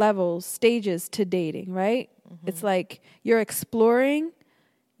are stages to dating, right? Mm-hmm. It's like you're exploring,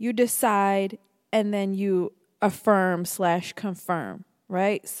 you decide, and then you affirm/confirm,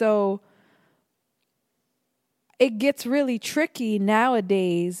 right? So it gets really tricky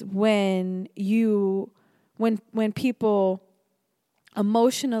nowadays when people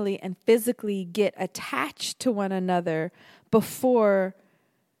emotionally and physically get attached to one another before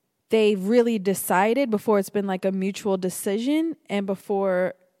they've really decided, before it's been like a mutual decision, and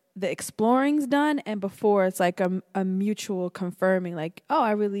before the exploring's done, and before it's like a mutual confirming, like, oh,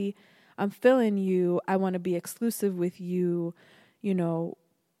 I'm feeling you, I want to be exclusive with you,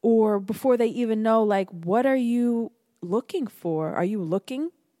 or before they even know, like, what are you looking for? Are you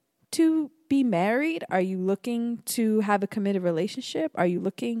looking to be married? Are you looking to have a committed relationship? Are you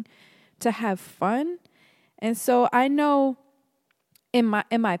looking to have fun? And so I know in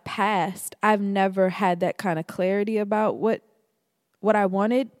my past, I've never had that kind of clarity about what I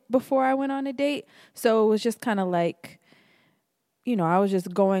wanted before I went on a date. So it was just kind of like, I was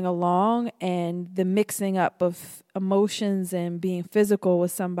just going along, and the mixing up of emotions and being physical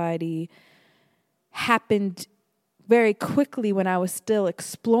with somebody happened very quickly when I was still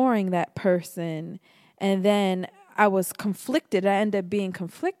exploring that person. And then I was conflicted. I ended up being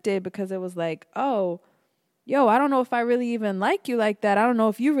conflicted because it was like, oh, I don't know if I really even like you like that. I don't know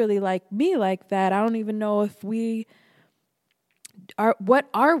if you really like me like that. I don't even know if we what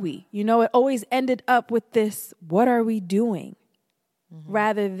are we? You know, it always ended up with this, what are we doing?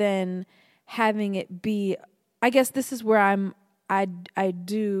 Rather than having it be, I guess this is where I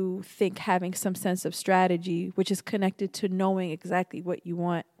do think having some sense of strategy, which is connected to knowing exactly what you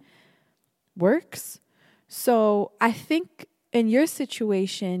want, works. So I think in your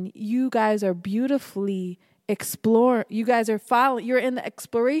situation, you guys are beautifully you guys are you're in the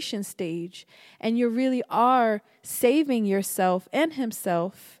exploration stage, and you really are saving yourself and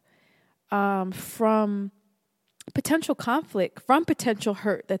himself from potential conflict, from potential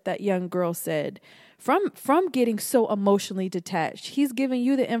hurt that young girl said, from getting so emotionally detached. He's giving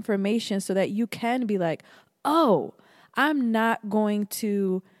you the information so that you can be like, oh, I'm not going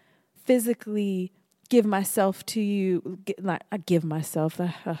to physically give myself to you. I give myself.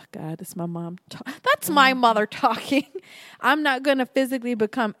 Oh God, it's my mom. That's my mother talking. I'm not going to physically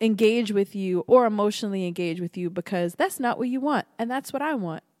become engaged with you or emotionally engaged with you because that's not what you want. And that's what I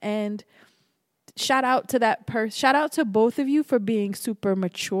want. And shout out to that person. Shout out to both of you for being super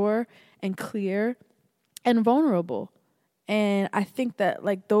mature and clear and vulnerable. And I think that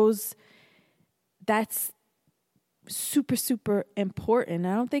that's super, super important.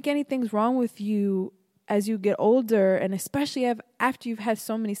 I don't think anything's wrong with you as you get older, and especially after you've had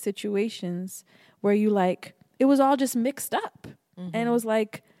so many situations where you it was all just mixed up. And it was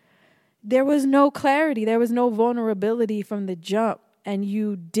there was no clarity, there was no vulnerability from the jump, and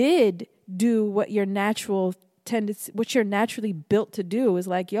you did do what your natural tendency, what you're naturally built to do is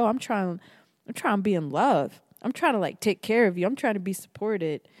yo, I'm trying to be in love. I'm trying to take care of you. I'm trying to be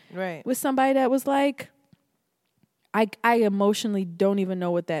supported. Right. With somebody that was I emotionally don't even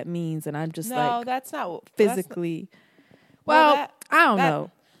know what that means, and I'm just that's not physically. I don't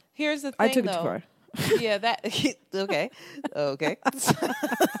know. Here's the thing, I took it though. too far. Yeah, that okay.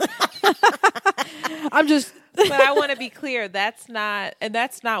 I'm just. But I want to be clear. That's not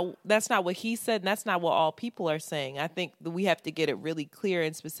what he said. And that's not what all people are saying. I think that we have to get it really clear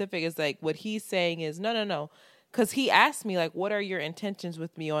and specific. Is what he's saying is no, because he asked me what are your intentions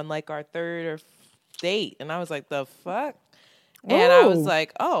with me on our third or date, and I was like, the fuck. And I was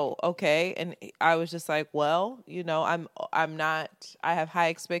like, oh, okay. And I was just like, well, I'm not, I have high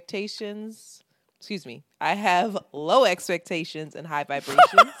expectations. Excuse me. I have low expectations and high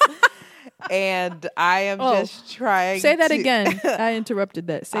vibrations. And I am just trying Say that again. I interrupted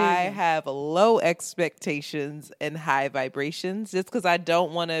that. I have low expectations and high vibrations just because I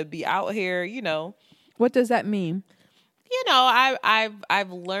don't want to be out here, What does that mean?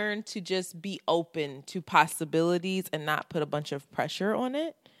 I've learned to just be open to possibilities and not put a bunch of pressure on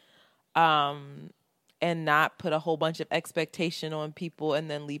it, and not put a whole bunch of expectation on people and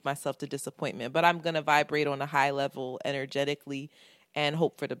then leave myself to disappointment. But I'm gonna vibrate on a high level energetically and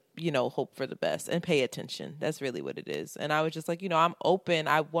hope for the best and pay attention. That's really what it is. And I was just I'm open.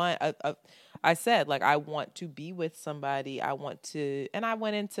 I want I said I want to be with somebody. I want to, and I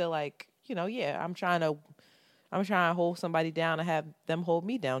went into I'm trying to hold somebody down and have them hold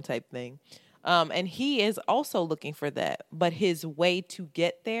me down type thing. And he is also looking for that. But his way to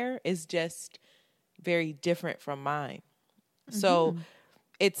get there is just very different from mine. Mm-hmm. So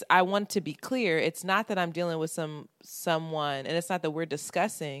I want to be clear. It's not that I'm dealing with someone, and it's not that we're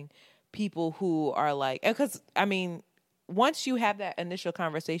discussing people who are because once you have that initial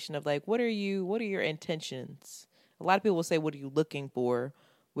conversation of what are your intentions? A lot of people will say, what are you looking for?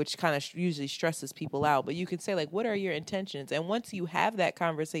 Which kind of usually stresses people out. But you can say, what are your intentions? And once you have that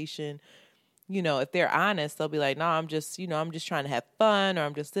conversation, if they're honest, they'll be like, no, I'm just trying to have fun, or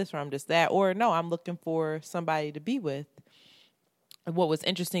I'm just this, or I'm just that. Or no, I'm looking for somebody to be with. And what was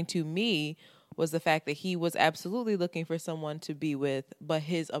interesting to me was the fact that he was absolutely looking for someone to be with, but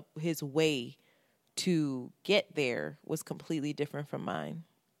his way to get there was completely different from mine.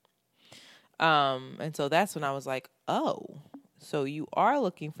 And so that's when I was like, oh, so you are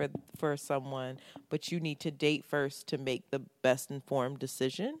looking for someone, but you need to date first to make the best informed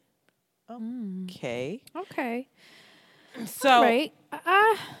decision. Okay. Okay. So, right.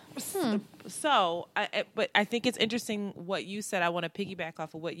 But I think it's interesting what you said. I want to piggyback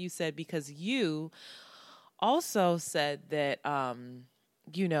off of what you said, because you also said that,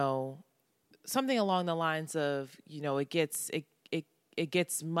 something along the lines of, it gets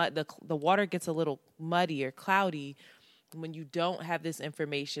the water gets a little muddy or cloudy when you don't have this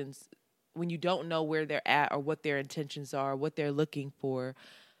information, when you don't know where they're at or what their intentions are, what they're looking for,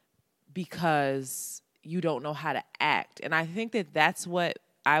 because you don't know how to act. And I think that's what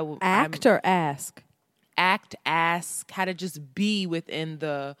ask. Act, ask, how to just be within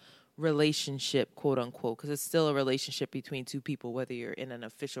the relationship, quote unquote, because it's still a relationship between two people, whether you're in an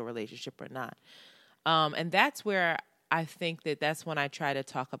official relationship or not. And that's where I think that's when I try to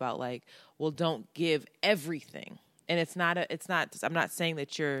talk about like, well, don't give everything. And I'm not saying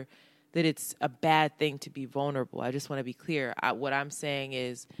that it's a bad thing to be vulnerable. I just want to be clear. What I'm saying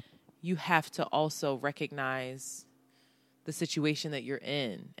is you have to also recognize the situation that you're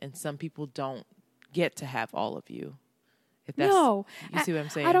in. And some people don't get to have all of you. You see what I'm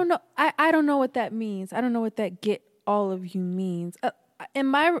saying? I don't know. I don't know what that means. I don't know what that get all of you means. In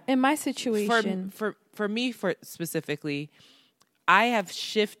my situation, for me specifically, I have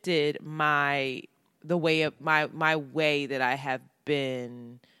shifted the way of my way that I have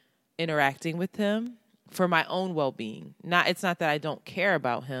been interacting with him for my own well-being. It's not that I don't care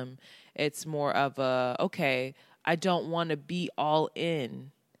about him. It's more of I don't want to be all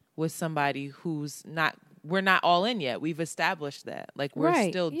in with somebody who's not. We're not all in yet. We've established that. Like we're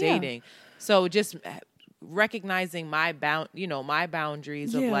still dating. So just recognizing my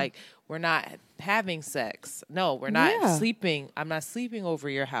boundaries of like, we're not having sex. No, we're not sleeping. I'm not sleeping over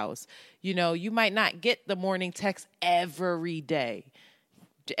your house. You might not get the morning text every day.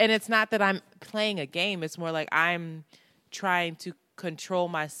 And it's not that I'm playing a game. It's more like I'm trying to control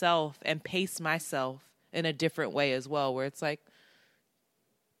myself and pace myself in a different way as well, where it's like,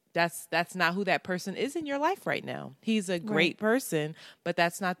 that's not who that person is in your life right now. He's a great person, but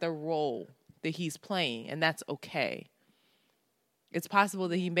that's not the role that he's playing, and that's okay. It's possible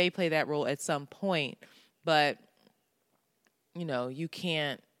that he may play that role at some point, but you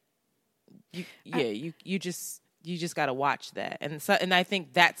can't. You just got to watch that, and I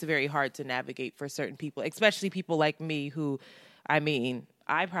think that's very hard to navigate for certain people, especially people like me who,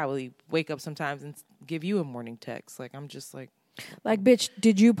 I probably wake up sometimes and give you a morning text. Like I'm just like, bitch,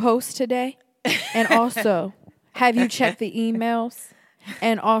 did you post today? And also, have you checked the emails?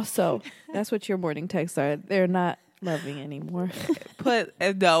 And also, that's what your morning texts are. They're not loving anymore.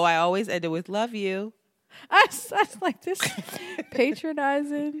 No, I always end it with love you. I like this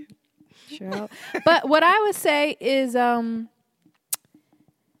patronizing. Sure. But what I would say is, I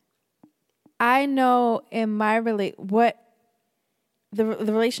know in my the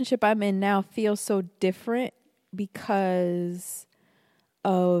relationship I'm in now feels so different because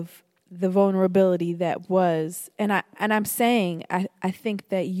of the vulnerability that was, and I'm saying I think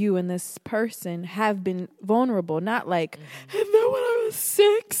that you and this person have been vulnerable, not like, and then when I was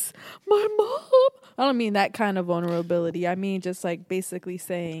 6, my mom. I don't mean that kind of vulnerability. I mean just like basically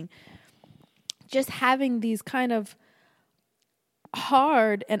saying, just having these kind of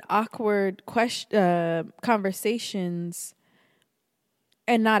hard and awkward conversations,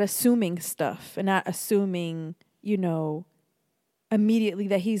 and not assuming stuff, and not assuming, immediately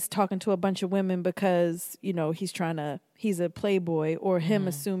that he's talking to a bunch of women because, he's a playboy, or him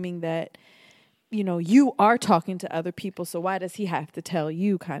assuming that, you are talking to other people. So why does he have to tell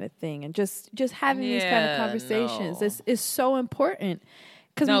you, kind of thing? And just having these kind of conversations is so important.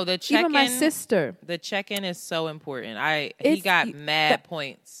 Because even my sister, the check-in is so important. He got mad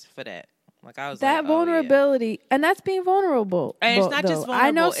points for that. Like I was that vulnerability, and that's being vulnerable. And it's not just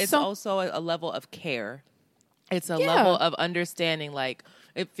vulnerable; it's also a level of care. It's a level of understanding. Like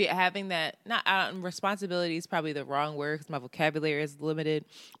if having that, not responsibility is probably the wrong word because my vocabulary is limited.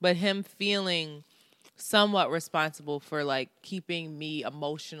 But him feeling somewhat responsible for like keeping me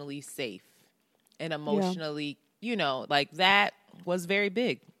emotionally safe and emotionally, like that was very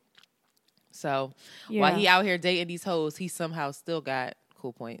big. So while he out here dating these hoes, he somehow still got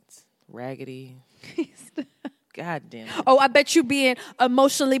cool points. Raggedy. God damn it. Oh, I bet you being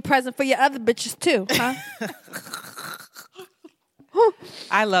emotionally present for your other bitches too, huh?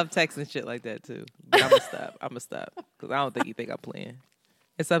 I love texting shit like that too. But I'm going to stop. Because I don't think you think I'm playing.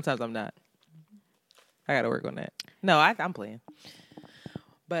 And sometimes I'm not. I got to work on that. No, I'm playing.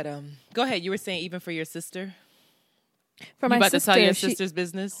 But go ahead. You were saying even for your sister? For my sister. You about to tell your sister's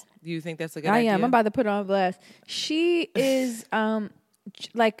business? Do you think that's a good idea? I am. I'm about to put her on blast. She is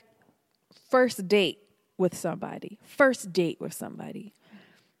like first date with somebody.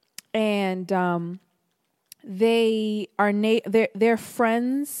 And they are they're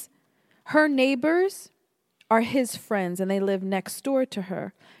friends. Her neighbors are his friends, and they live next door to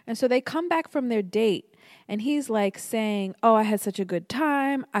her. And so they come back from their date, and he's like saying, "Oh, I had such a good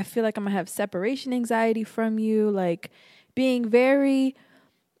time. I feel like I'm gonna have separation anxiety from you," like being very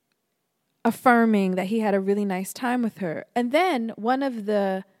affirming that he had a really nice time with her. And then one of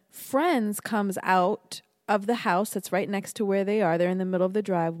the friends comes out of the house that's right next to where they are. They're in the middle of the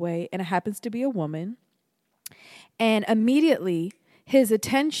driveway, and it happens to be a woman. And immediately his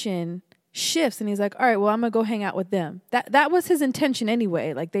attention shifts, and he's like, all right, well, I'm going to go hang out with them. That was his intention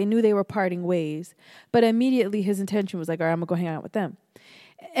anyway. Like, they knew they were parting ways. But immediately his intention was like, all right, I'm going to go hang out with them.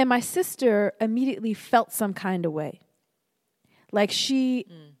 And my sister immediately felt some kind of way. Like she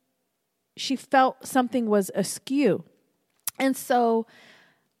felt something was askew. And so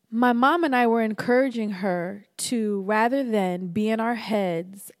my mom and I were encouraging her to, rather than be in our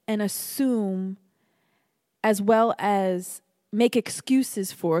heads and assume as well as make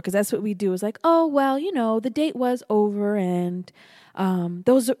excuses for, because that's what we do, is like, oh, well, you know, the date was over and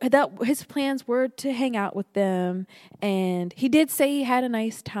his plans were to hang out with them, and he did say he had a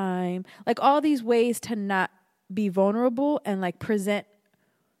nice time. Like all these ways to not be vulnerable and like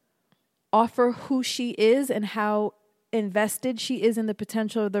offer who she is and how invested she is in the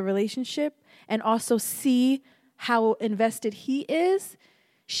potential of the relationship, and also see how invested he is.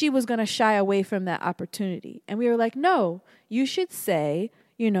 She was going to shy away from that opportunity. And we were like, no, you should say,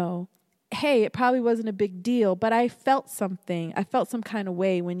 you know, hey, it probably wasn't a big deal, but I felt something. I felt some kind of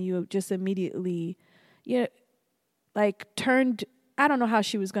way when you just immediately, you know, like turned, I don't know how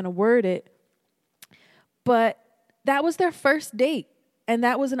she was going to word it, but that was their first date. And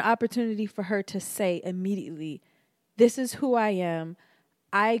that was an opportunity for her to say immediately, this is who I am.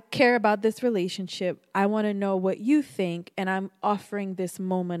 I care about this relationship. I want to know what you think, and I'm offering this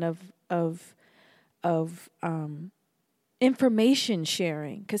moment of information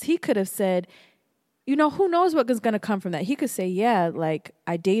sharing. Because he could have said, you know, who knows what is going to come from that? He could say, yeah, like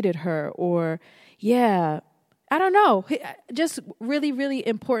I dated her, or yeah, I don't know. Just really, really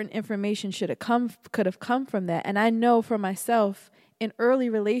important information could have come from that. And I know for myself, in early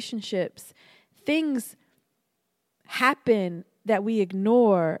relationships, things happen that we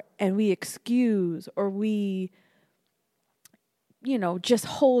ignore and we excuse, or we, you know, just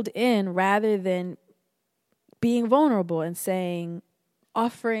hold in, rather than being vulnerable and saying,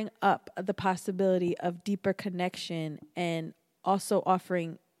 offering up the possibility of deeper connection, and also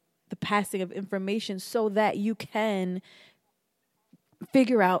offering the passing of information so that you can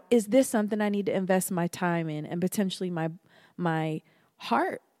figure out, is this something I need to invest my time in and potentially my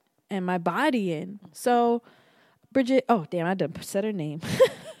heart and my body in? So Bridget, oh damn, I done said her name.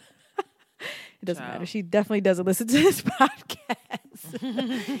 It doesn't matter. She definitely doesn't listen to this podcast.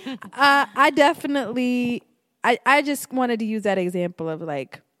 I just wanted to use that example of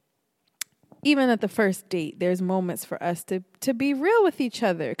like, even at the first date, there's moments for us to be real with each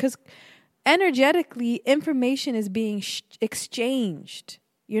other, because energetically, information is being exchanged.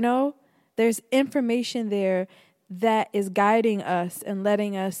 You know, there's information there that is guiding us and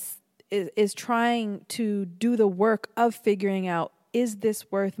letting us, is trying to do the work of figuring out, is this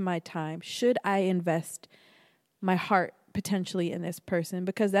worth my time? Should I invest my heart potentially in this person?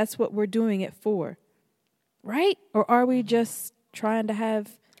 Because that's what we're doing it for, right? Or are we just trying to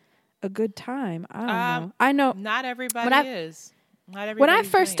have a good time? I don't know. I know not everybody is. Not everybody. When I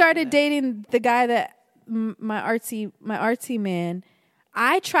first started dating the guy that my artsy man,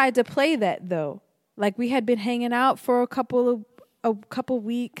 I tried to play that though. Like we had been hanging out for a couple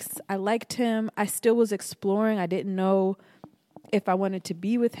weeks. I liked him. I still was exploring. I didn't know if I wanted to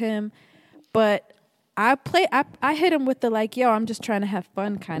be with him, but I hit him with the like, yo, I'm just trying to have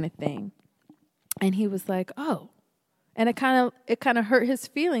fun kind of thing. And he was like, oh, and it kind of hurt his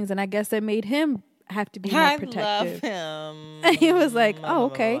feelings. And I guess that made him have to be more protective. I love him. And he was like, oh,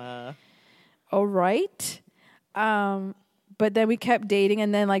 okay. All right. But then we kept dating,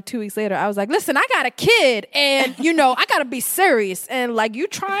 and then like 2 weeks later, I was like, listen, I got a kid, and you know, I gotta be serious. And like, you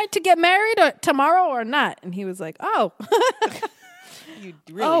trying to get married tomorrow or not? And he was like, oh. You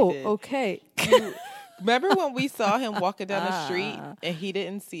really did. Okay. Remember when we saw him walking down the street and he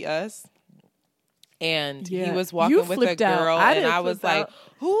didn't see us? And he was walking with a girl, and I was like,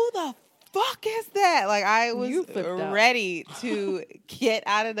 who the fuck is that? Like, I was ready to get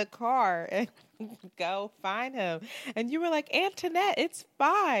out of the car and go find him. And you were like, Antoinette, it's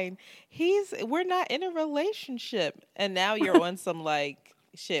fine. We're not in a relationship. And now you're on some like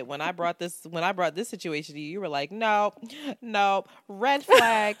shit. When I brought this situation to you, you were like, no, red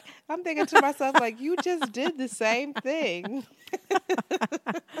flag. I'm thinking to myself, like, you just did the same thing.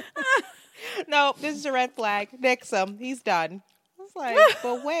 No, this is a red flag. Nix him. He's done. I was like,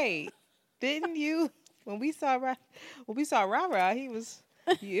 but wait, didn't you? When we saw Rara,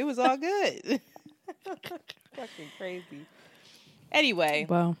 it was all good. Fucking crazy. Anyway.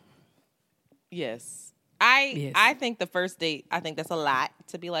 Well. Yes. I think the first date, I think that's a lot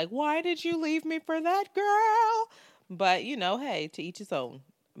to be like, why did you leave me for that girl? But, you know, hey, to each his own.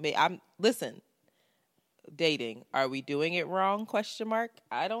 Listen, dating, are we doing it wrong? ?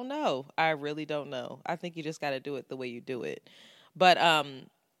 I don't know. I really don't know. I think you just got to do it the way you do it. But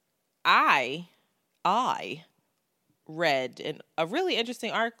I read a really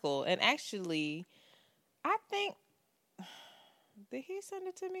interesting article, and actually, I think, did he send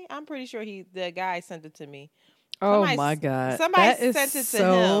it to me? I'm pretty sure the guy sent it to me Oh my God. Somebody sent it to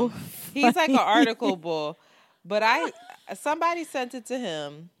him. He's like an article bull. But somebody sent it to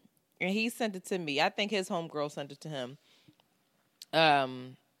him and he sent it to me. I think his homegirl sent it to him.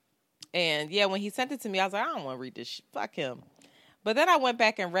 And yeah, when he sent it to me, I was like, I don't want to read this shit. Fuck him. But then I went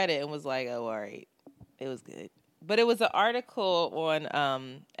back and read it and was like, oh, all right. It was good. But it was an article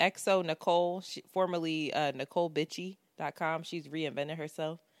on Exo Nicole, formerly NicoleBitchy.com. She's reinvented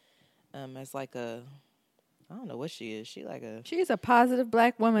herself as like a, I don't know what she is. She's a positive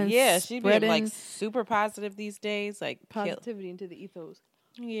black woman. Yeah, she's been like super positive these days. Like positivity into the ethos.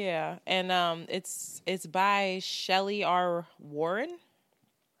 Yeah, and it's by Shelley R. Warren.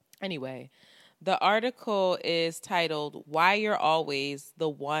 Anyway, the article is titled "Why You're Always the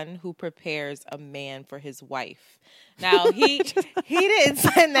One Who Prepares a Man for His Wife." Now he didn't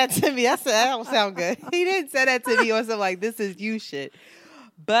send that to me. I said that don't sound good. He didn't send that to me or something like this is you shit.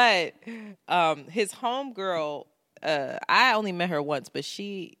 But his homegirl, I only met her once, but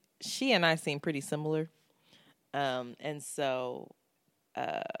she and I seem pretty similar, and so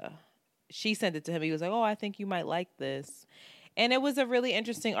she sent it to him. He was like, "Oh, I think you might like this." And it was a really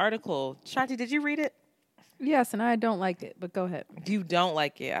interesting article. Shanti, did you read it? Yes, and I don't like it, but go ahead. You don't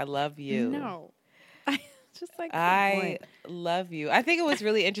like it. I love you. No. I love you. I think it was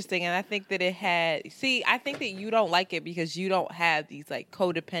really interesting, and I think that it had... See, I think that you don't like it because you don't have these, like,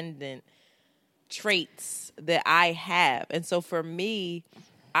 codependent traits that I have. And so for me,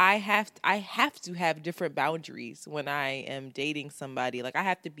 I have to have different boundaries when I am dating somebody. Like, I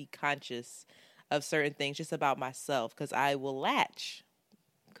have to be conscious of certain things just about myself because I will latch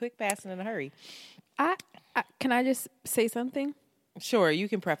quick, fast, and in a hurry. Can I just say something? Sure, you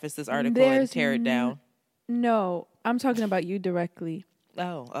can preface this article and tear it down. No, I'm talking about you directly.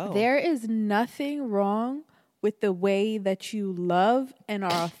 Oh. There is nothing wrong with the way that you love and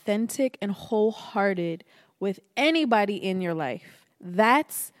are authentic and wholehearted with anybody in your life.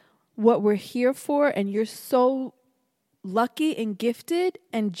 That's what we're here for, and you're so lucky and gifted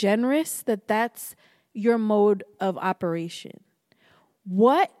and generous that that's your mode of operation.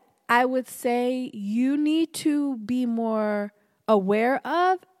 What I would say you need to be more aware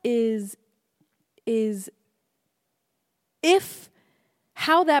of is if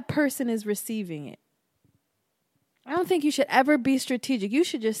how that person is receiving it. I don't think you should ever be strategic. You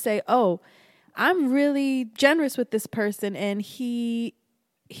should just say, "Oh, I'm really generous with this person and he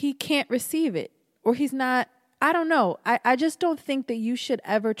can't receive it, or he's not." I don't know. I just don't think that you should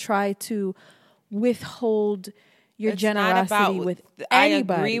ever try to withhold your generosity with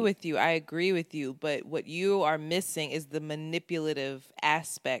anybody. I agree with you. But what you are missing is the manipulative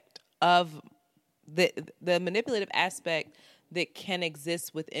aspect of the manipulative aspect that can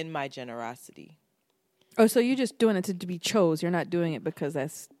exist within my generosity. Oh, so you're just doing it to be chose. You're not doing it because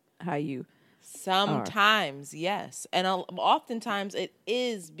that's how you... Sometimes, yes. And oftentimes it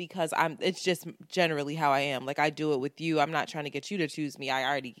is because it's just generally how I am. Like, I do it with you. I'm not trying to get you to choose me.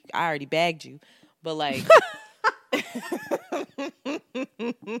 I already bagged you. But like,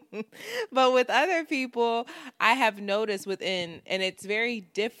 but with other people, I have noticed and it's very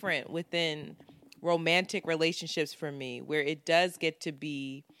different within romantic relationships for me, where it does get to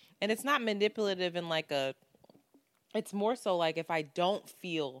be, and it's not manipulative in like it's more so like if I don't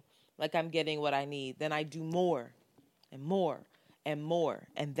feel like I'm getting what I need, then I do more and more and more.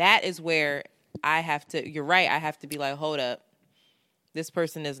 And that is where you're right, I have to be like, hold up. This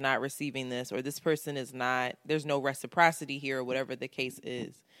person is not receiving this, or this person is not, there's no reciprocity here, or whatever the case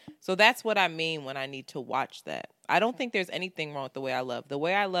is. So that's what I mean when I need to watch that. I don't think there's anything wrong with the way I love. The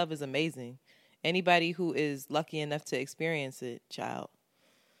way I love is amazing. Anybody who is lucky enough to experience it, child,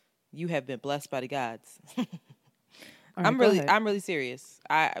 you have been blessed by the gods. I'm really serious.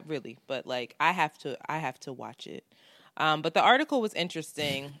 But like I have to watch it. But the article was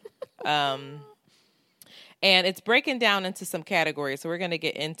interesting. And it's breaking down into some categories, so we're going to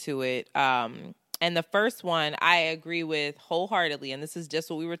get into it. And the first one I agree with wholeheartedly, and this is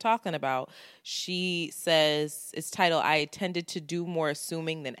just what we were talking about. She says, it's titled, "I tended to do more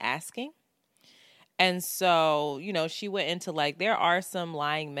assuming than asking." And so, she went into like, there are some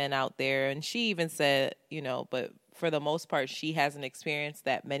lying men out there, and she even said, but for the most part, she hasn't experienced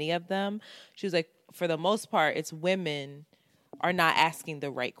that many of them. She was like, for the most part, it's women are not asking the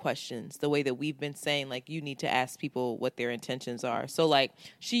right questions the way that we've been saying, like, you need to ask people what their intentions are. So, like,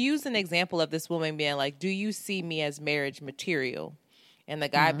 she used an example of this woman being like, do you see me as marriage material? And the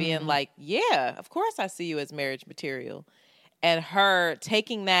guy being like, yeah, of course I see you as marriage material. And her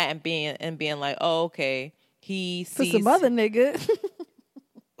taking that and being like, oh, okay, he sees... For some other nigga.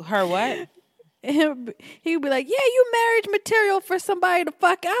 Her what? He would be like, yeah, you marriage material for somebody to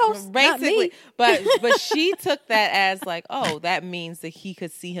fuck else. Basically. Not me. But she took that as like, oh, that means that he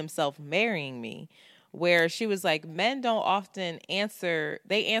could see himself marrying me. Where she was like, men don't often answer,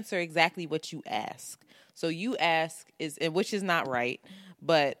 they answer exactly what you ask. So you ask, which is not right,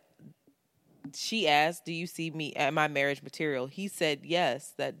 but she asked, do you see me at my marriage material? He said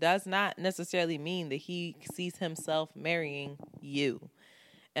yes. That does not necessarily mean that he sees himself marrying you.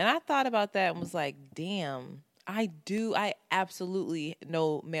 And I thought about that and was like, damn, I absolutely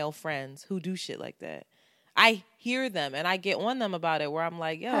know male friends who do shit like that. I hear them and I get on them about it where I'm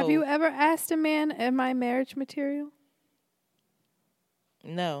like, yo. Have you ever asked a man, am I marriage material?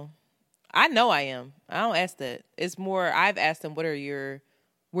 No. I know I am. I don't ask that. It's more, I've asked them,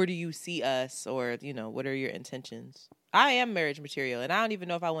 where do you see us? Or, what are your intentions? I am marriage material and I don't even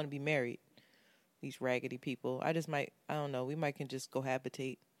know if I want to be married. These raggedy people. I don't know. We might can just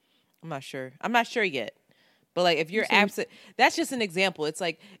cohabitate. I'm not sure. I'm not sure yet. But like, if you're absent, that's just an example. It's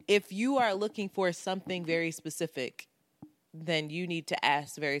like, if you are looking for something very specific, then you need to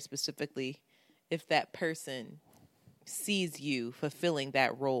ask very specifically if that person sees you fulfilling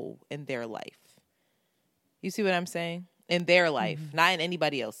that role in their life. You see what I'm saying? In their life, not in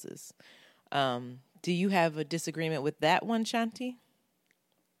anybody else's. Do you have a disagreement with that one, Shanti?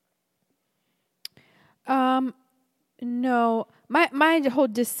 No. My whole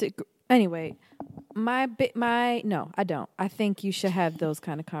anyway, no, I don't. I think you should have those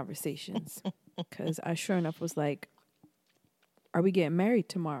kind of conversations. Because I sure enough was like, are we getting married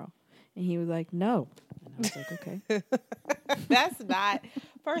tomorrow? And he was like, no. And I was like, okay. That's not,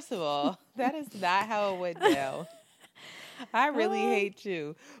 first of all, that is not how it went down. I really hate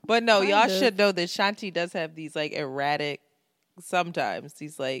you. But no, y'all should know that Shanti does have these like erratic, sometimes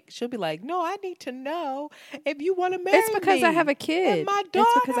he's like, she'll be like, no, I need to know if you want to marry me. It's because I have a kid. My daughter.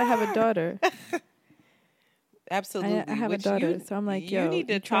 It's because I have a daughter. Absolutely. I have a daughter, so I'm like, yo. You need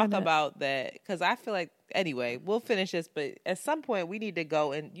to talk about that, because I feel like, anyway, we'll finish this, but at some point we need to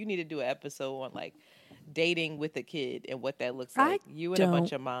go and you need to do an episode on like dating with a kid and what that looks like. You and a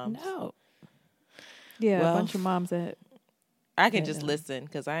bunch of moms. No. Yeah, well, a bunch of moms that. I can just listen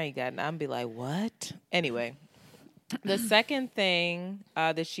because I ain't got, I'm be like, what? Anyway, the second thing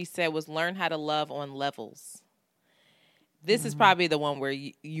that she said was learn how to love on levels. This is probably the one where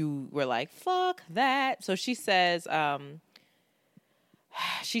you were like, fuck that. So she says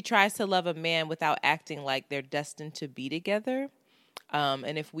she tries to love a man without acting like they're destined to be together.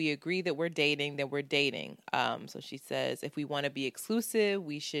 And if we agree that we're dating, then we're dating. So she says, if we want to be exclusive,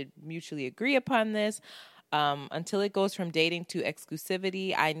 we should mutually agree upon this. Until it goes from dating to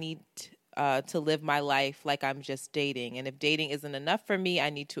exclusivity, I need to live my life like I'm just dating. And if dating isn't enough for me, I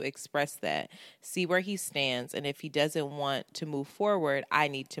need to express that, see where he stands. And if he doesn't want to move forward, I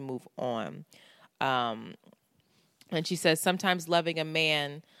need to move on. And she says, sometimes loving a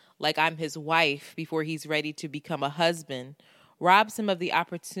man like I'm his wife before he's ready to become a husband robs him of the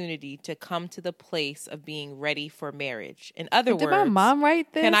opportunity to come to the place of being ready for marriage. In other words, did my mom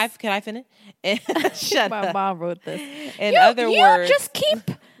write this? Can I finish? Shut my up. Mom wrote this. In other words, just keep.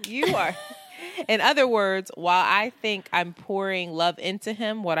 You are. In other words, while I think I'm pouring love into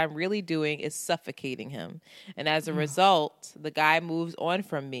him, what I'm really doing is suffocating him. And as a result, the guy moves on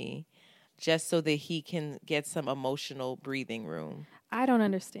from me just so that he can get some emotional breathing room. I don't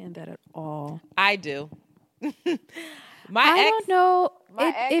understand that at all. I do. I don't know.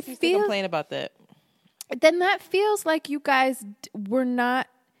 My ex used to complain about that. Then that feels like you guys were not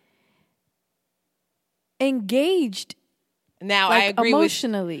engaged. Now, like, I agree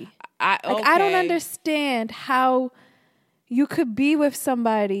emotionally. I don't understand how you could be with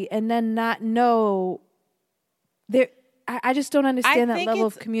somebody and then not know there. I just don't understand that level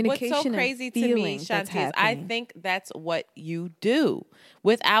of communication. What's so crazy to me, Shanti, is I think that's what you do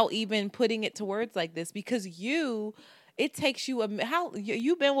without even putting it to words like this, because it takes you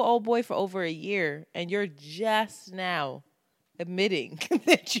you've been with old boy for over a year and you're just now admitting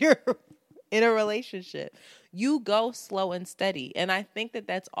that you're in a relationship. You go slow and steady. And I think that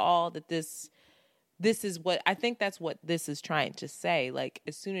that's all that this is what, I think that's what this is trying to say. Like,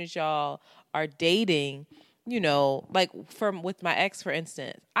 as soon as y'all are dating, like with my ex, for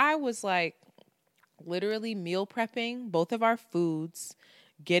instance, I was like literally meal prepping both of our foods,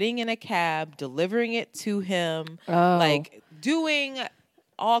 getting in a cab, delivering it to him, like doing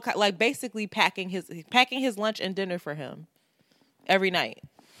all like basically packing his lunch and dinner for him every night.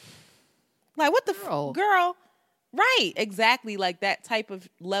 Like, what the girl? Right, exactly, like that type of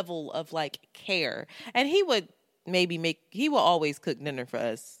level of like care. And he would he will always cook dinner for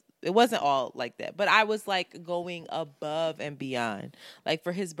us it wasn't all like that, but I was like going above and beyond. Like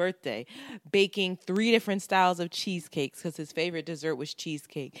for his birthday, baking 3 different styles of cheesecakes because his favorite dessert was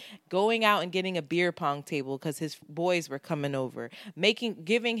cheesecake. Going out and getting a beer pong table because his boys were coming over.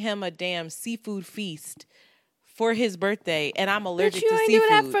 Giving him a damn seafood feast for his birthday, and I'm allergic to seafood. But you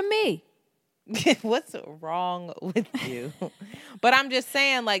ain't do that for me. What's wrong with you? But I'm just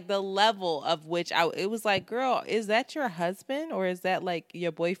saying, like, the level of which it was like, girl, is that your husband or is that like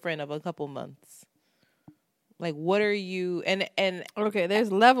your boyfriend of a couple months? Like, what are you? And okay,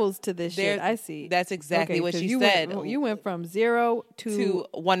 there's levels to this shit. I see. That's exactly what she said. You went from 0 to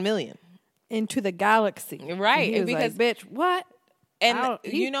 1 million into the galaxy, right? And he was like, bitch, what? And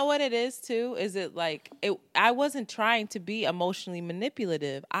you know what it is too? Is it like I wasn't trying to be emotionally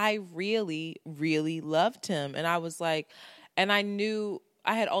manipulative. I really, really loved him. And I was like, and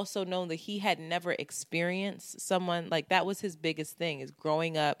I had also known that he had never experienced someone like that. Was his biggest thing, is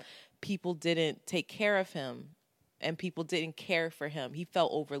growing up, people didn't take care of him and people didn't care for him. He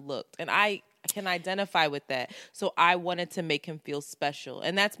felt overlooked. And I can identify with that. So I wanted to make him feel special.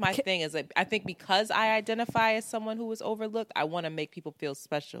 And that's my thing, is like, I think because I identify as someone who was overlooked, I want to make people feel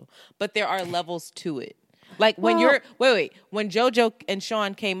special. But there are levels to it. Like when when JoJo and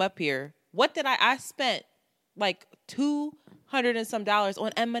Sean came up here, what did I spent like $200 and some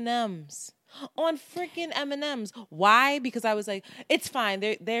on M&Ms. On freaking M&Ms. Why? Because I was like, it's fine.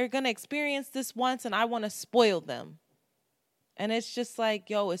 They're going to experience this once and I want to spoil them. And it's just like,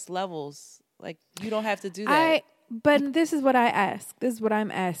 yo, it's levels. Like, you don't have to do that. But this is what I ask. This is what I'm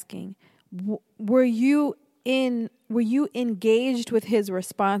asking. Were you engaged with his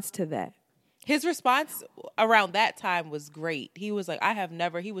response to that? His response around that time was great. He was like,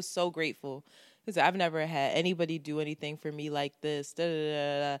 he was so grateful. He said, I've never had anybody do anything for me like this. Da, da,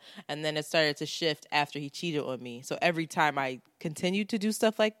 da, da. And then it started to shift after he cheated on me. So every time I continued to do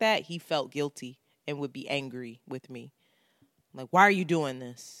stuff like that, he felt guilty and would be angry with me. Like, why are you doing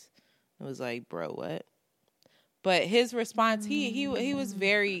this? It was like, bro, what? But his response, he was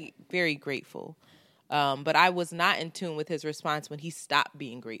very, very grateful. But I was not in tune with his response when he stopped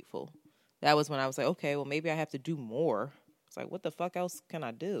being grateful. That was when I was like, okay, well, maybe I have to do more. It's like, what the fuck else can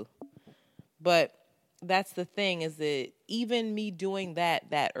I do? But that's the thing, is that even me doing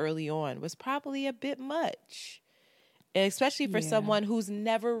that early on was probably a bit much. And especially for someone who's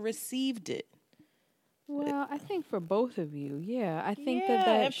never received it. Well, I think for both of you, yeah. I think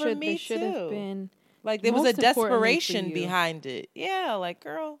that should have been... Like, there was a desperation behind it. Yeah, like,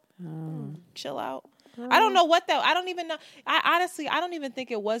 girl, chill out. Girl. I don't know what that... I don't even know. I don't even think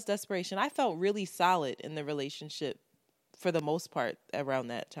it was desperation. I felt really solid in the relationship for the most part around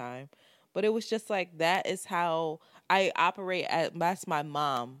that time. But it was just like, that is how I operate. That's my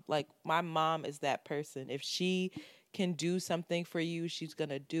mom. Like, my mom is that person. If she can do something for you, she's going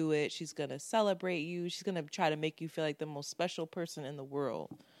to do it. She's going to celebrate you. She's going to try to make you feel like the most special person in the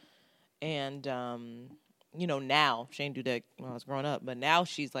world. And, now, she didn't do that when I was growing up, but now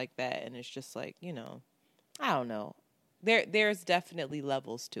she's like that. And it's just like, I don't know. There's definitely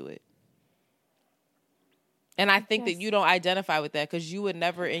levels to it. And I think that you don't identify with that, because you would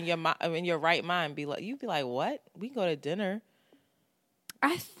never in your right mind you'd be like, what? We can go to dinner.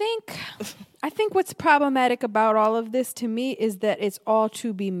 I think what's problematic about all of this to me is that it's all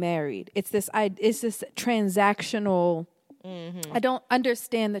to be married. It's this transactional. Mm-hmm. I don't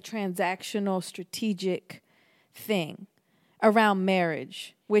understand the transactional strategic thing around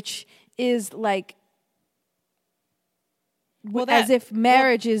marriage, which is like, as if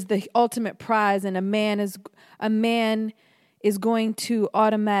marriage is the ultimate prize, and a man is going to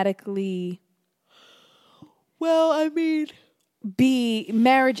automatically. Well, I mean,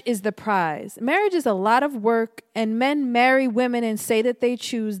 marriage is the prize. Marriage is a lot of work, and men marry women and say that they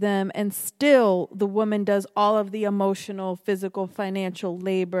choose them, and still the woman does all of the emotional, physical, financial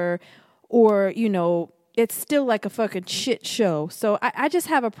labor, or it's still like a fucking shit show. So I just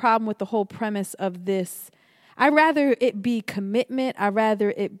have a problem with the whole premise of this. I'd rather it be commitment. I'd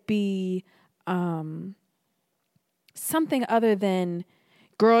rather it be something other than,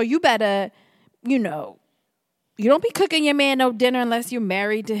 girl, you better, you don't be cooking your man no dinner unless you're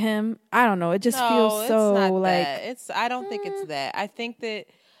married to him. I don't know. It just feels so it's not like that. I don't think it's that. I think that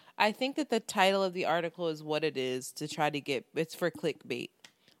the title of the article is what it is to try to get. It's for clickbait.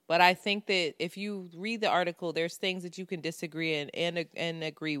 But I think that if you read the article, there's things that you can disagree and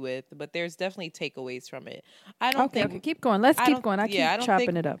agree with, but there's definitely takeaways from it. I don't think. Okay, keep going. Let's keep going. I keep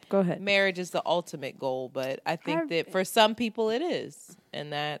chopping it up. Go ahead. Marriage is the ultimate goal, but I think that for some people it is,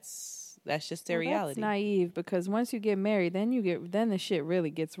 and that's just their reality. That's naive, because once you get married, then the shit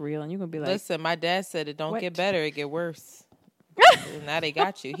really gets real, and you're gonna be like, listen, my dad said it don't get better, it get worse. Now they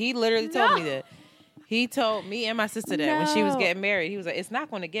got you. He literally told me that. He told me and my sister that when she was getting married, he was like, it's not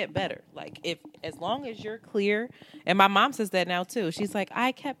going to get better. Like, as long as you're clear. And my mom says that now too. She's like,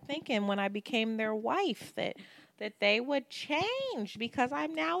 I kept thinking when I became their wife that they would change because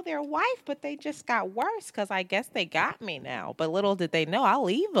I'm now their wife, but they just got worse because I guess they got me now. But little did they know, I'll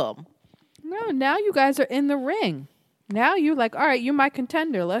leave them. No, now you guys are in the ring. Now you're like, all right, you're my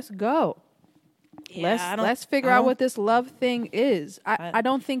contender. Let's go. Yeah, let's figure out what this love thing is. I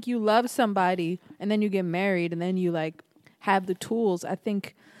don't think you love somebody and then you get married and then you like have the tools. I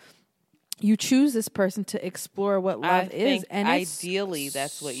think you choose this person to explore what love is, and ideally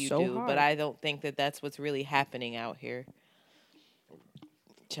that's what you do. Hard. But I don't think that that's what's really happening out here.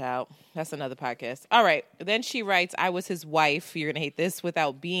 Child, that's another podcast. All right. Then she writes, I was his wife. You're gonna hate this,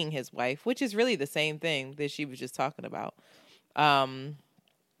 without being his wife, which is really the same thing that she was just talking about.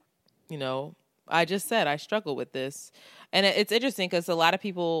 You know. I just said I struggle with this. And it's interesting because a lot of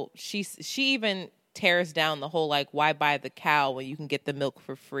people, she even tears down the whole, like, why buy the cow when you can get the milk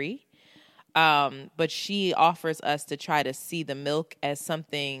for free? But she offers us to try to see the milk as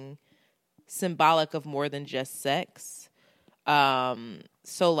something symbolic of more than just sex.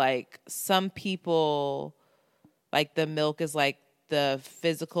 So, like, some people, like, the milk is like the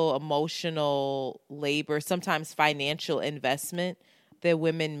physical, emotional labor, sometimes financial investment that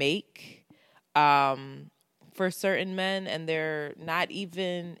women make. For certain men, and they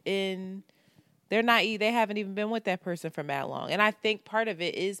haven't even been with that person for that long. And I think part of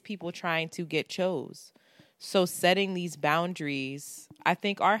it is people trying to get chose. So setting these boundaries, I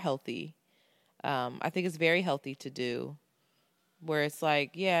think, are healthy. I think it's very healthy to do, where it's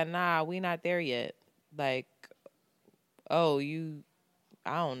like, yeah, nah, we not there yet. Like, I don't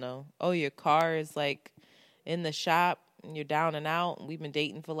know. Oh, your car is like in the shop and you're down and out, and we've been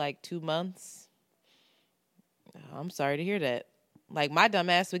dating for like 2 months. I'm sorry to hear that. Like, my dumb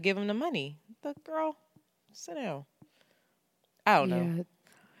ass would give him the money. The girl, sit down. I don't know.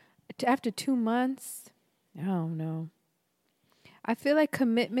 After 2 months, I don't know. I feel like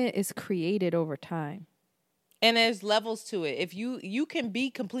commitment is created over time. And there's levels to it. If you can be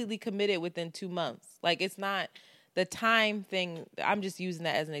completely committed within 2 months. Like, it's not the time thing. I'm just using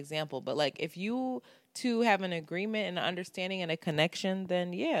that as an example. But, like, if you two have an agreement and an understanding and a connection,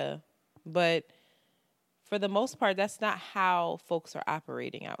 then yeah. But for the most part, that's not how folks are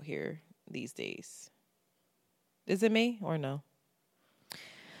operating out here these days. Is it me or no?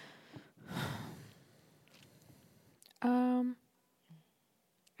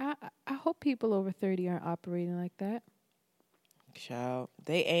 I hope people over 30 aren't operating like that. Child,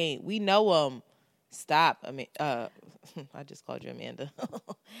 they ain't. We know them. Stop. I mean, I just called you Amanda.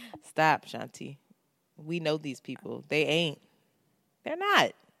 Stop, Shanti. We know these people. They ain't. They're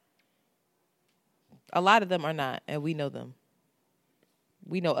not. A lot of them are not, and we know them.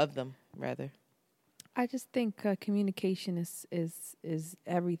 We know of them, rather. I just think communication is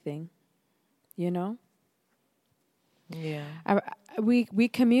everything, you know? Yeah. We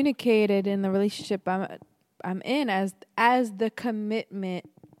communicated in the relationship I'm in as the commitment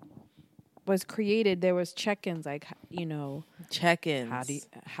was created. There was check-ins, like, you know, check-ins.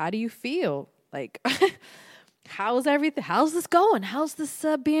 How do you feel? Like, how's everything? How's this going? How's this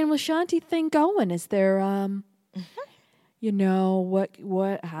being with Shanti thing going? Is there you know,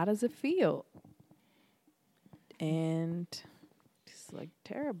 what how does it feel? And it's like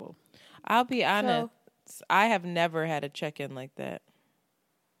terrible. I'll be honest. I have never had a check-in like that.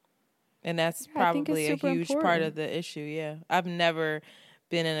 And that's probably a huge part of the issue, yeah. I've never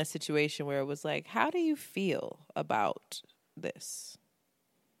been in a situation where it was like, how do you feel about this?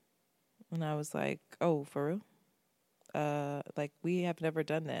 And I was like, oh, for real? Like, we have never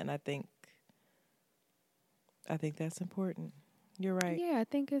done that, and I think that's important. You're right. Yeah, I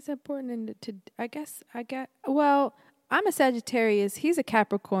think it's important well, I'm a Sagittarius, he's a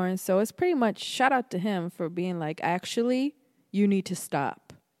Capricorn, so it's pretty much shout out to him for being like, actually, you need to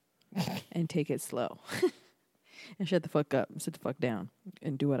stop and take it slow. And shut the fuck up, sit the fuck down,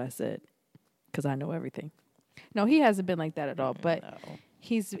 and do what I said, because I know everything. No, he hasn't been like that at all, but no.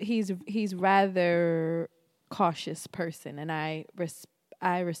 He's rather cautious person, and I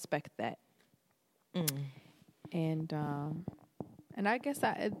respect that. And I guess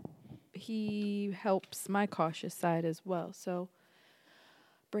he helps my cautious side as well, so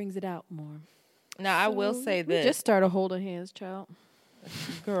brings it out more. Now, I will say that just started holding hands, child.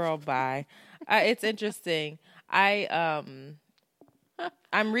 Girl, bye. It's interesting. I'm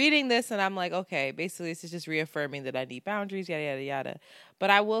reading this and I'm like, okay, basically this is just reaffirming that I need boundaries, yada, yada, yada. But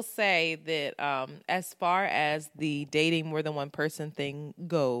I will say that as far as the dating more than one person thing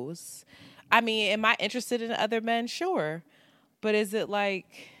goes, I mean, am I interested in other men? Sure. But is it like,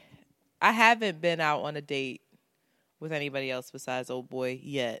 I haven't been out on a date with anybody else besides old boy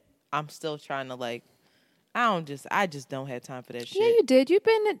yet. I'm still trying to like, I just don't have time for that shit. Yeah, you did. You've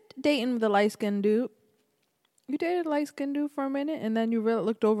been dating with a light-skinned dude. You dated a light-skinned dude for a minute, and then you really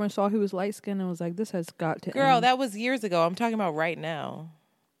looked over and saw he was light-skinned and was like, this has got to Girl, end. that was years ago. I'm talking about right now.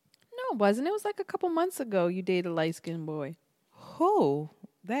 No, it wasn't. It was like a couple months ago you dated a light-skinned boy. Who?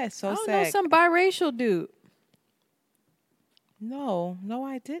 That's so I don't sad. know, some biracial dude. No,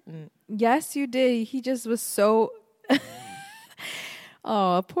 I didn't. Yes, you did. He just was so...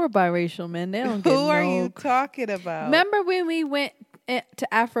 Oh, poor biracial men. They don't get Who are you talking about? Remember when we went to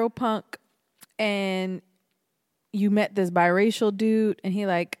Afropunk and you met this biracial dude and he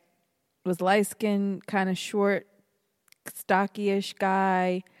like was light-skinned, kind of short, stocky-ish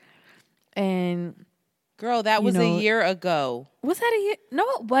guy, and girl, that was a year ago. Was that a year? No,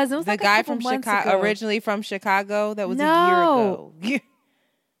 it wasn't. It was the like guy from Chicago, originally from Chicago. That was a year ago.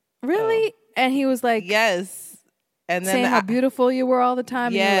 Really? Oh. And he was like, yes. And then saying how beautiful you were all the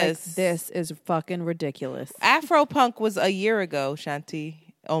time. Yes. And you're like, this is fucking ridiculous. Afropunk was a year ago, Shanti.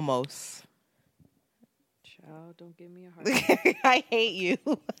 Almost. Child, don't give me a heart. I hate you.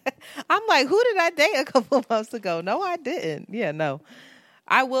 I'm like, who did I date a couple months ago? No, I didn't. Yeah, no.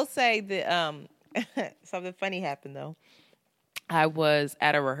 I will say that something funny happened, though. I was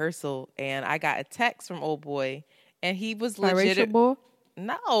at a rehearsal, and I got a text from old boy, and he was legit. Boy?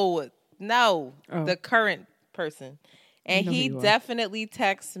 No. Oh. The current person, and he definitely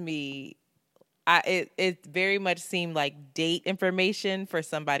texted me. It very much seemed like date information for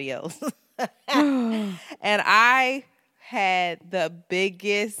somebody else. And I had the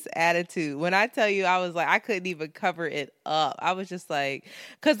biggest attitude. When I tell you, I was like, I couldn't even cover it up. I was just like,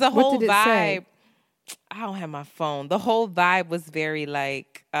 because the whole vibe, I don't have my phone. The whole vibe was very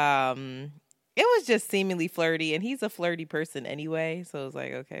like, it was just seemingly flirty, and he's a flirty person anyway. So it was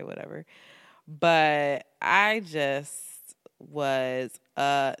like, okay, whatever. But I just was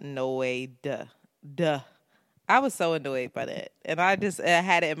annoyed. I was so annoyed by that. And I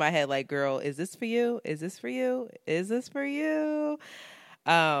had it in my head like, girl, is this for you? Is this for you? Is this for you?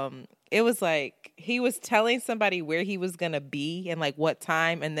 It was like he was telling somebody where he was going to be and like what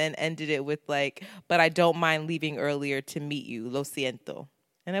time, and then ended it with like, but I don't mind leaving earlier to meet you. Lo siento.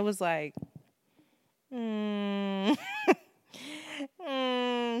 And it was like,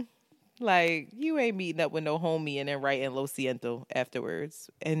 like, you ain't meeting up with no homie and then writing Lo siento afterwards.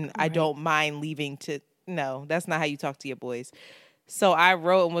 And right. I don't mind leaving to... No, that's not how you talk to your boys. So I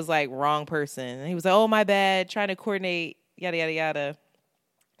wrote and was like, wrong person. And he was like, oh, my bad. Trying to coordinate, yada, yada, yada.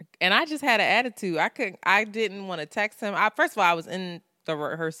 And I just had an attitude. I didn't want to text him. First of all, I was in the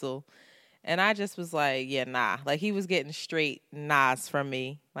rehearsal. And I just was like, yeah, nah. Like, he was getting straight nods from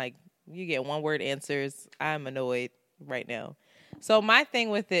me. Like, you get one-word answers. I'm annoyed right now. So my thing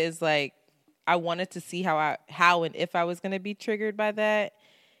with it is, like, I wanted to see how and if I was going to be triggered by that.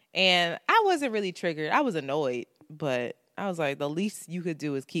 And I wasn't really triggered. I was annoyed. But I was like, the least you could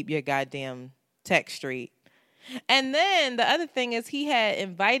do is keep your goddamn text straight. And then the other thing is he had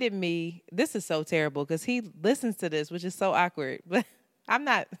invited me. This is so terrible because he listens to this, which is so awkward. But I'm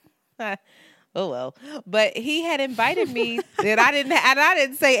not... Oh, well. But he had invited me and I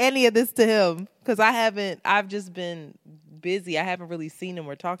didn't say any of this to him because I've just been busy. I haven't really seen him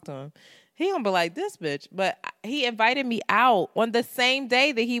or talked to him. He gonna be like, this bitch. But he invited me out on the same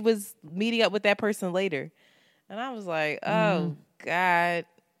day that he was meeting up with that person later. And I was like, oh, God.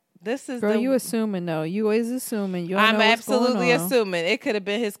 This is Girl, you assuming, though. You always assuming. You don't I'm know what's absolutely going on. assuming. It could have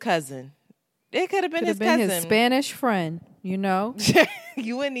been his cousin. It could have been his cousin. His Spanish friend, you know?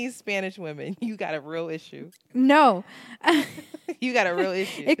 You and these Spanish women, you got a real issue. No. You got a real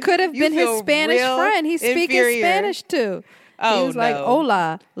issue. It could have been his Spanish friend. He's speaking Spanish, too. Oh, he was like,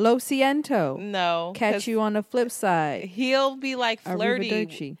 hola, lo siento. No. Catch you on the flip side. He'll be like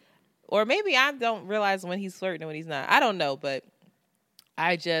flirty. Or maybe I don't realize when he's flirting and when he's not. I don't know, but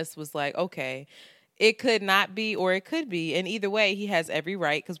I just was like, okay, it could not be or it could be. And either way, he has every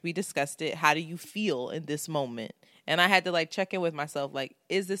right because we discussed it. How do you feel in this moment? And I had to like check in with myself. Like,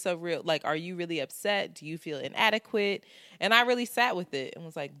 is this a real, like, are you really upset? Do you feel inadequate? And I really sat with it and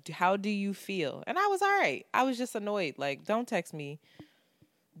was like, how do you feel? And I was all right. I was just annoyed. Like, don't text me.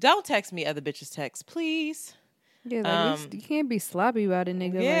 Don't text me other bitches text, please. Yeah, like you can't be sloppy about it,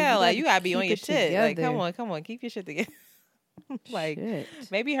 nigga. Yeah, like you gotta be on your shit. Together. Like, come on, keep your shit together. Like, shit.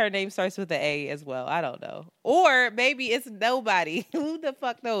 Maybe her name starts with an A as well. I don't know. Or maybe it's nobody. Who the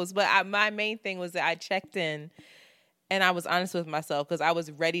fuck knows? But my main thing was that I checked in and I was honest with myself because I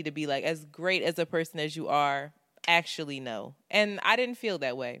was ready to be like, as great as a person as you are, actually no. And I didn't feel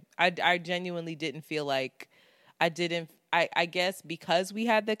that way. I genuinely didn't feel like I guess because we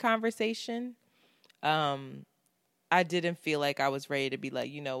had the conversation, I didn't feel like I was ready to be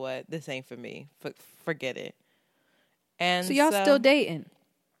like, you know what, this ain't for me. Forget it. And so y'all still dating?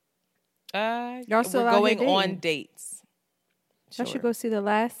 Y'all still we're out going here dating? on dates. I should go see The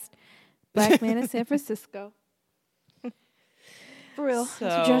Last Black Man in San Francisco. For real. That's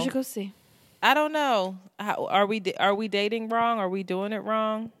what y'all should go see. I don't know. Are we dating wrong? Are we doing it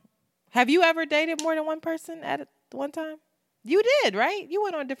wrong? Have you ever dated more than one person at one time? You did, right? You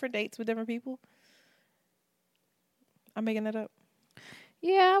went on different dates with different people. I'm making that up.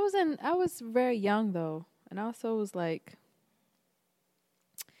 Yeah, I was very young though. And I also was like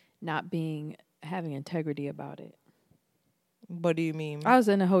having integrity about it. What do you mean? I was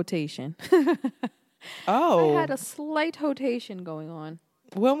in a hotation. Oh. I had a slight hotation going on.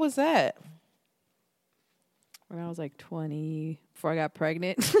 When was that? When I was like 20, before I got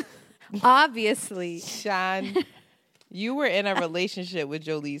pregnant. Obviously. Sean, you were in a relationship with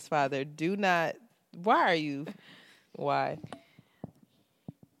Jolie's father. Why?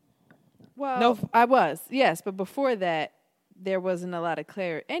 Well, no, I was, yes. But before that, there wasn't a lot of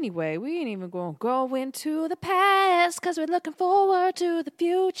clarity. Anyway, we ain't even going to go into the past because we're looking forward to the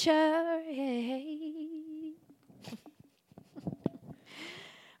future. Hey.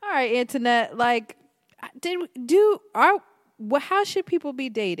 All right, Internet. Like, how should people be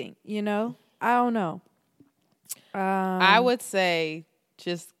dating? You know, I don't know. I would say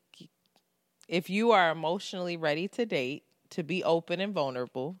just if you are emotionally ready to date, to be open and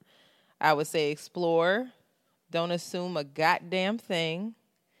vulnerable, I would say explore. Don't assume a goddamn thing.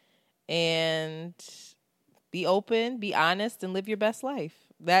 And be open, be honest, and live your best life.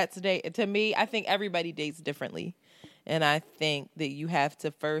 That's to me, I think everybody dates differently. And I think that you have to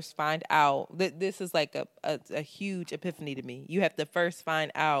first find out that this is like a huge epiphany to me. You have to first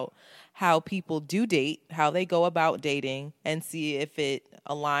find out how people do date, how they go about dating, and see if it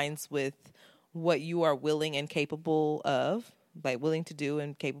aligns with what you are willing and capable of, like willing to do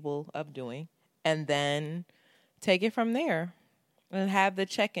and capable of doing. And then take it from there and have the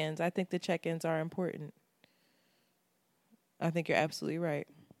check-ins. I think the check-ins are important. I think you're absolutely right.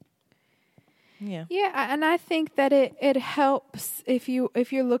 Yeah. Yeah, and I think that it helps if you're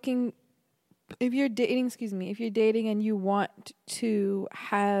dating and you want to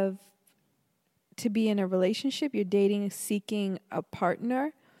be in a relationship, you're dating, seeking a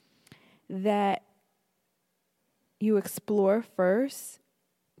partner, that you explore first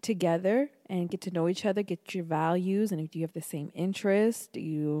together and get to know each other, get your values, and if you have the same interests,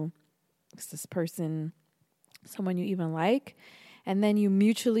 is this person someone you even like? And then you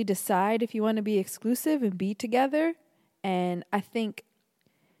mutually decide if you want to be exclusive and be together. And I think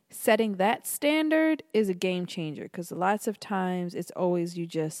setting that standard is a game changer, because lots of times it's always you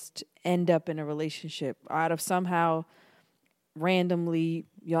just end up in a relationship out of somehow randomly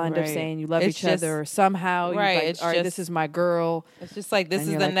you'll end up saying you love each other, or somehow you're like, all right, this is my girl. It's just like, this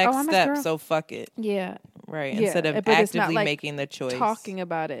is the next step, so fuck it. Yeah. Right. Yeah. Instead of but actively like making the choice. Talking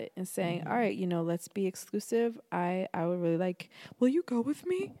about it and saying, all right, let's be exclusive. I would really like, will you go with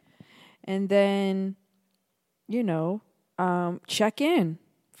me? And then, check in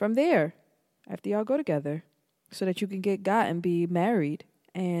from there after y'all go together so that you can get and be married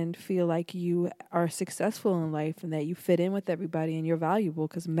and feel like you are successful in life and that you fit in with everybody and you're valuable,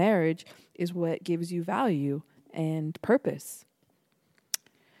 because marriage is what gives you value and purpose.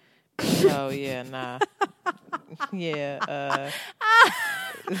 Oh, yeah, nah. Yeah.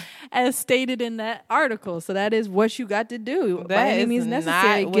 As stated in that article. So that is what you got to do. That by any means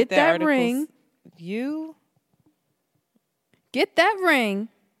necessary. Get that ring. Get that ring.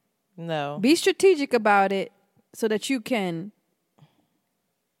 No. Be strategic about it so that you can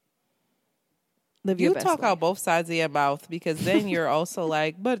live your best life. You talk out both sides of your mouth, because then you're also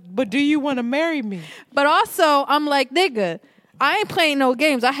like, but do you want to marry me? But also, I'm like, nigga, I ain't playing no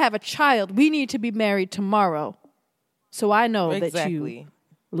games. I have a child. We need to be married tomorrow. So I know that you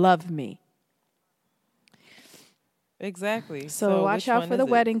love me. Exactly. So watch out for the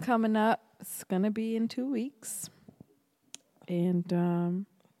wedding coming up. It's going to be in 2 weeks. And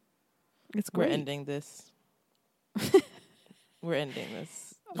it's great. We're ending this. We're ending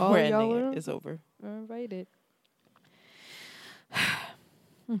this. Oh, we're ending it. It's over. Invited.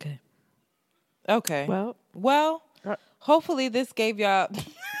 Okay. Well, hopefully this gave y'all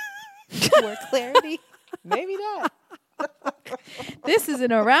more clarity. Maybe not. This is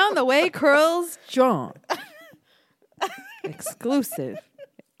an Around the Way Curls John exclusive.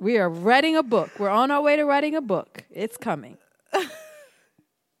 We are writing a book. We're on our way to writing a book. It's coming.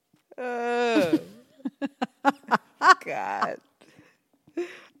 God.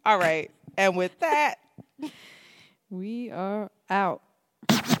 All right. And with that, We are out.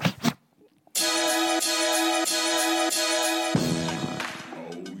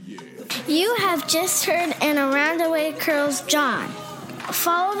 You have just heard an Around the Way Curls John.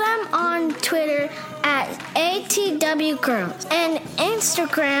 Follow them on Twitter at ATW Curls and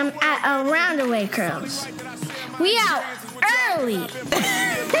Instagram at Around the Way Curls. We out early.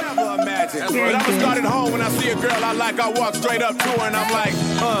 Never imagine. But I'ma start at home when I see a girl I like. I walk straight up to her and I'm like,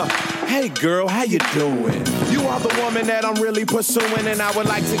 hey girl, how you doing? You are the woman that I'm really pursuing, and I would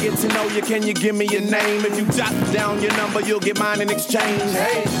like to get to know you. Can you give me your name? If you jot down your number, you'll get mine in exchange.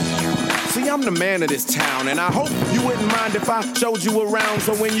 Hey. See, I'm the man of this town, and I hope you wouldn't mind if I showed you around.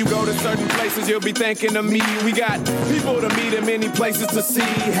 So when you go to certain places, you'll be thinking of me. We got people to meet and many places to see.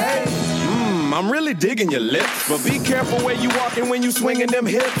 Hey, I'm really digging your lips, but be careful where you walking when you swinging them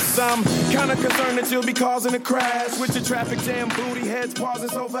hips. I'm kind of concerned that you'll be causing a crash with your traffic jam booty heads pausing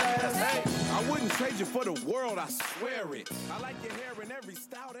so fast. Hey, I wouldn't trade you for the world, I swear it. I like your hair in every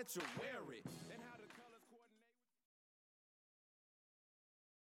style that you wear it.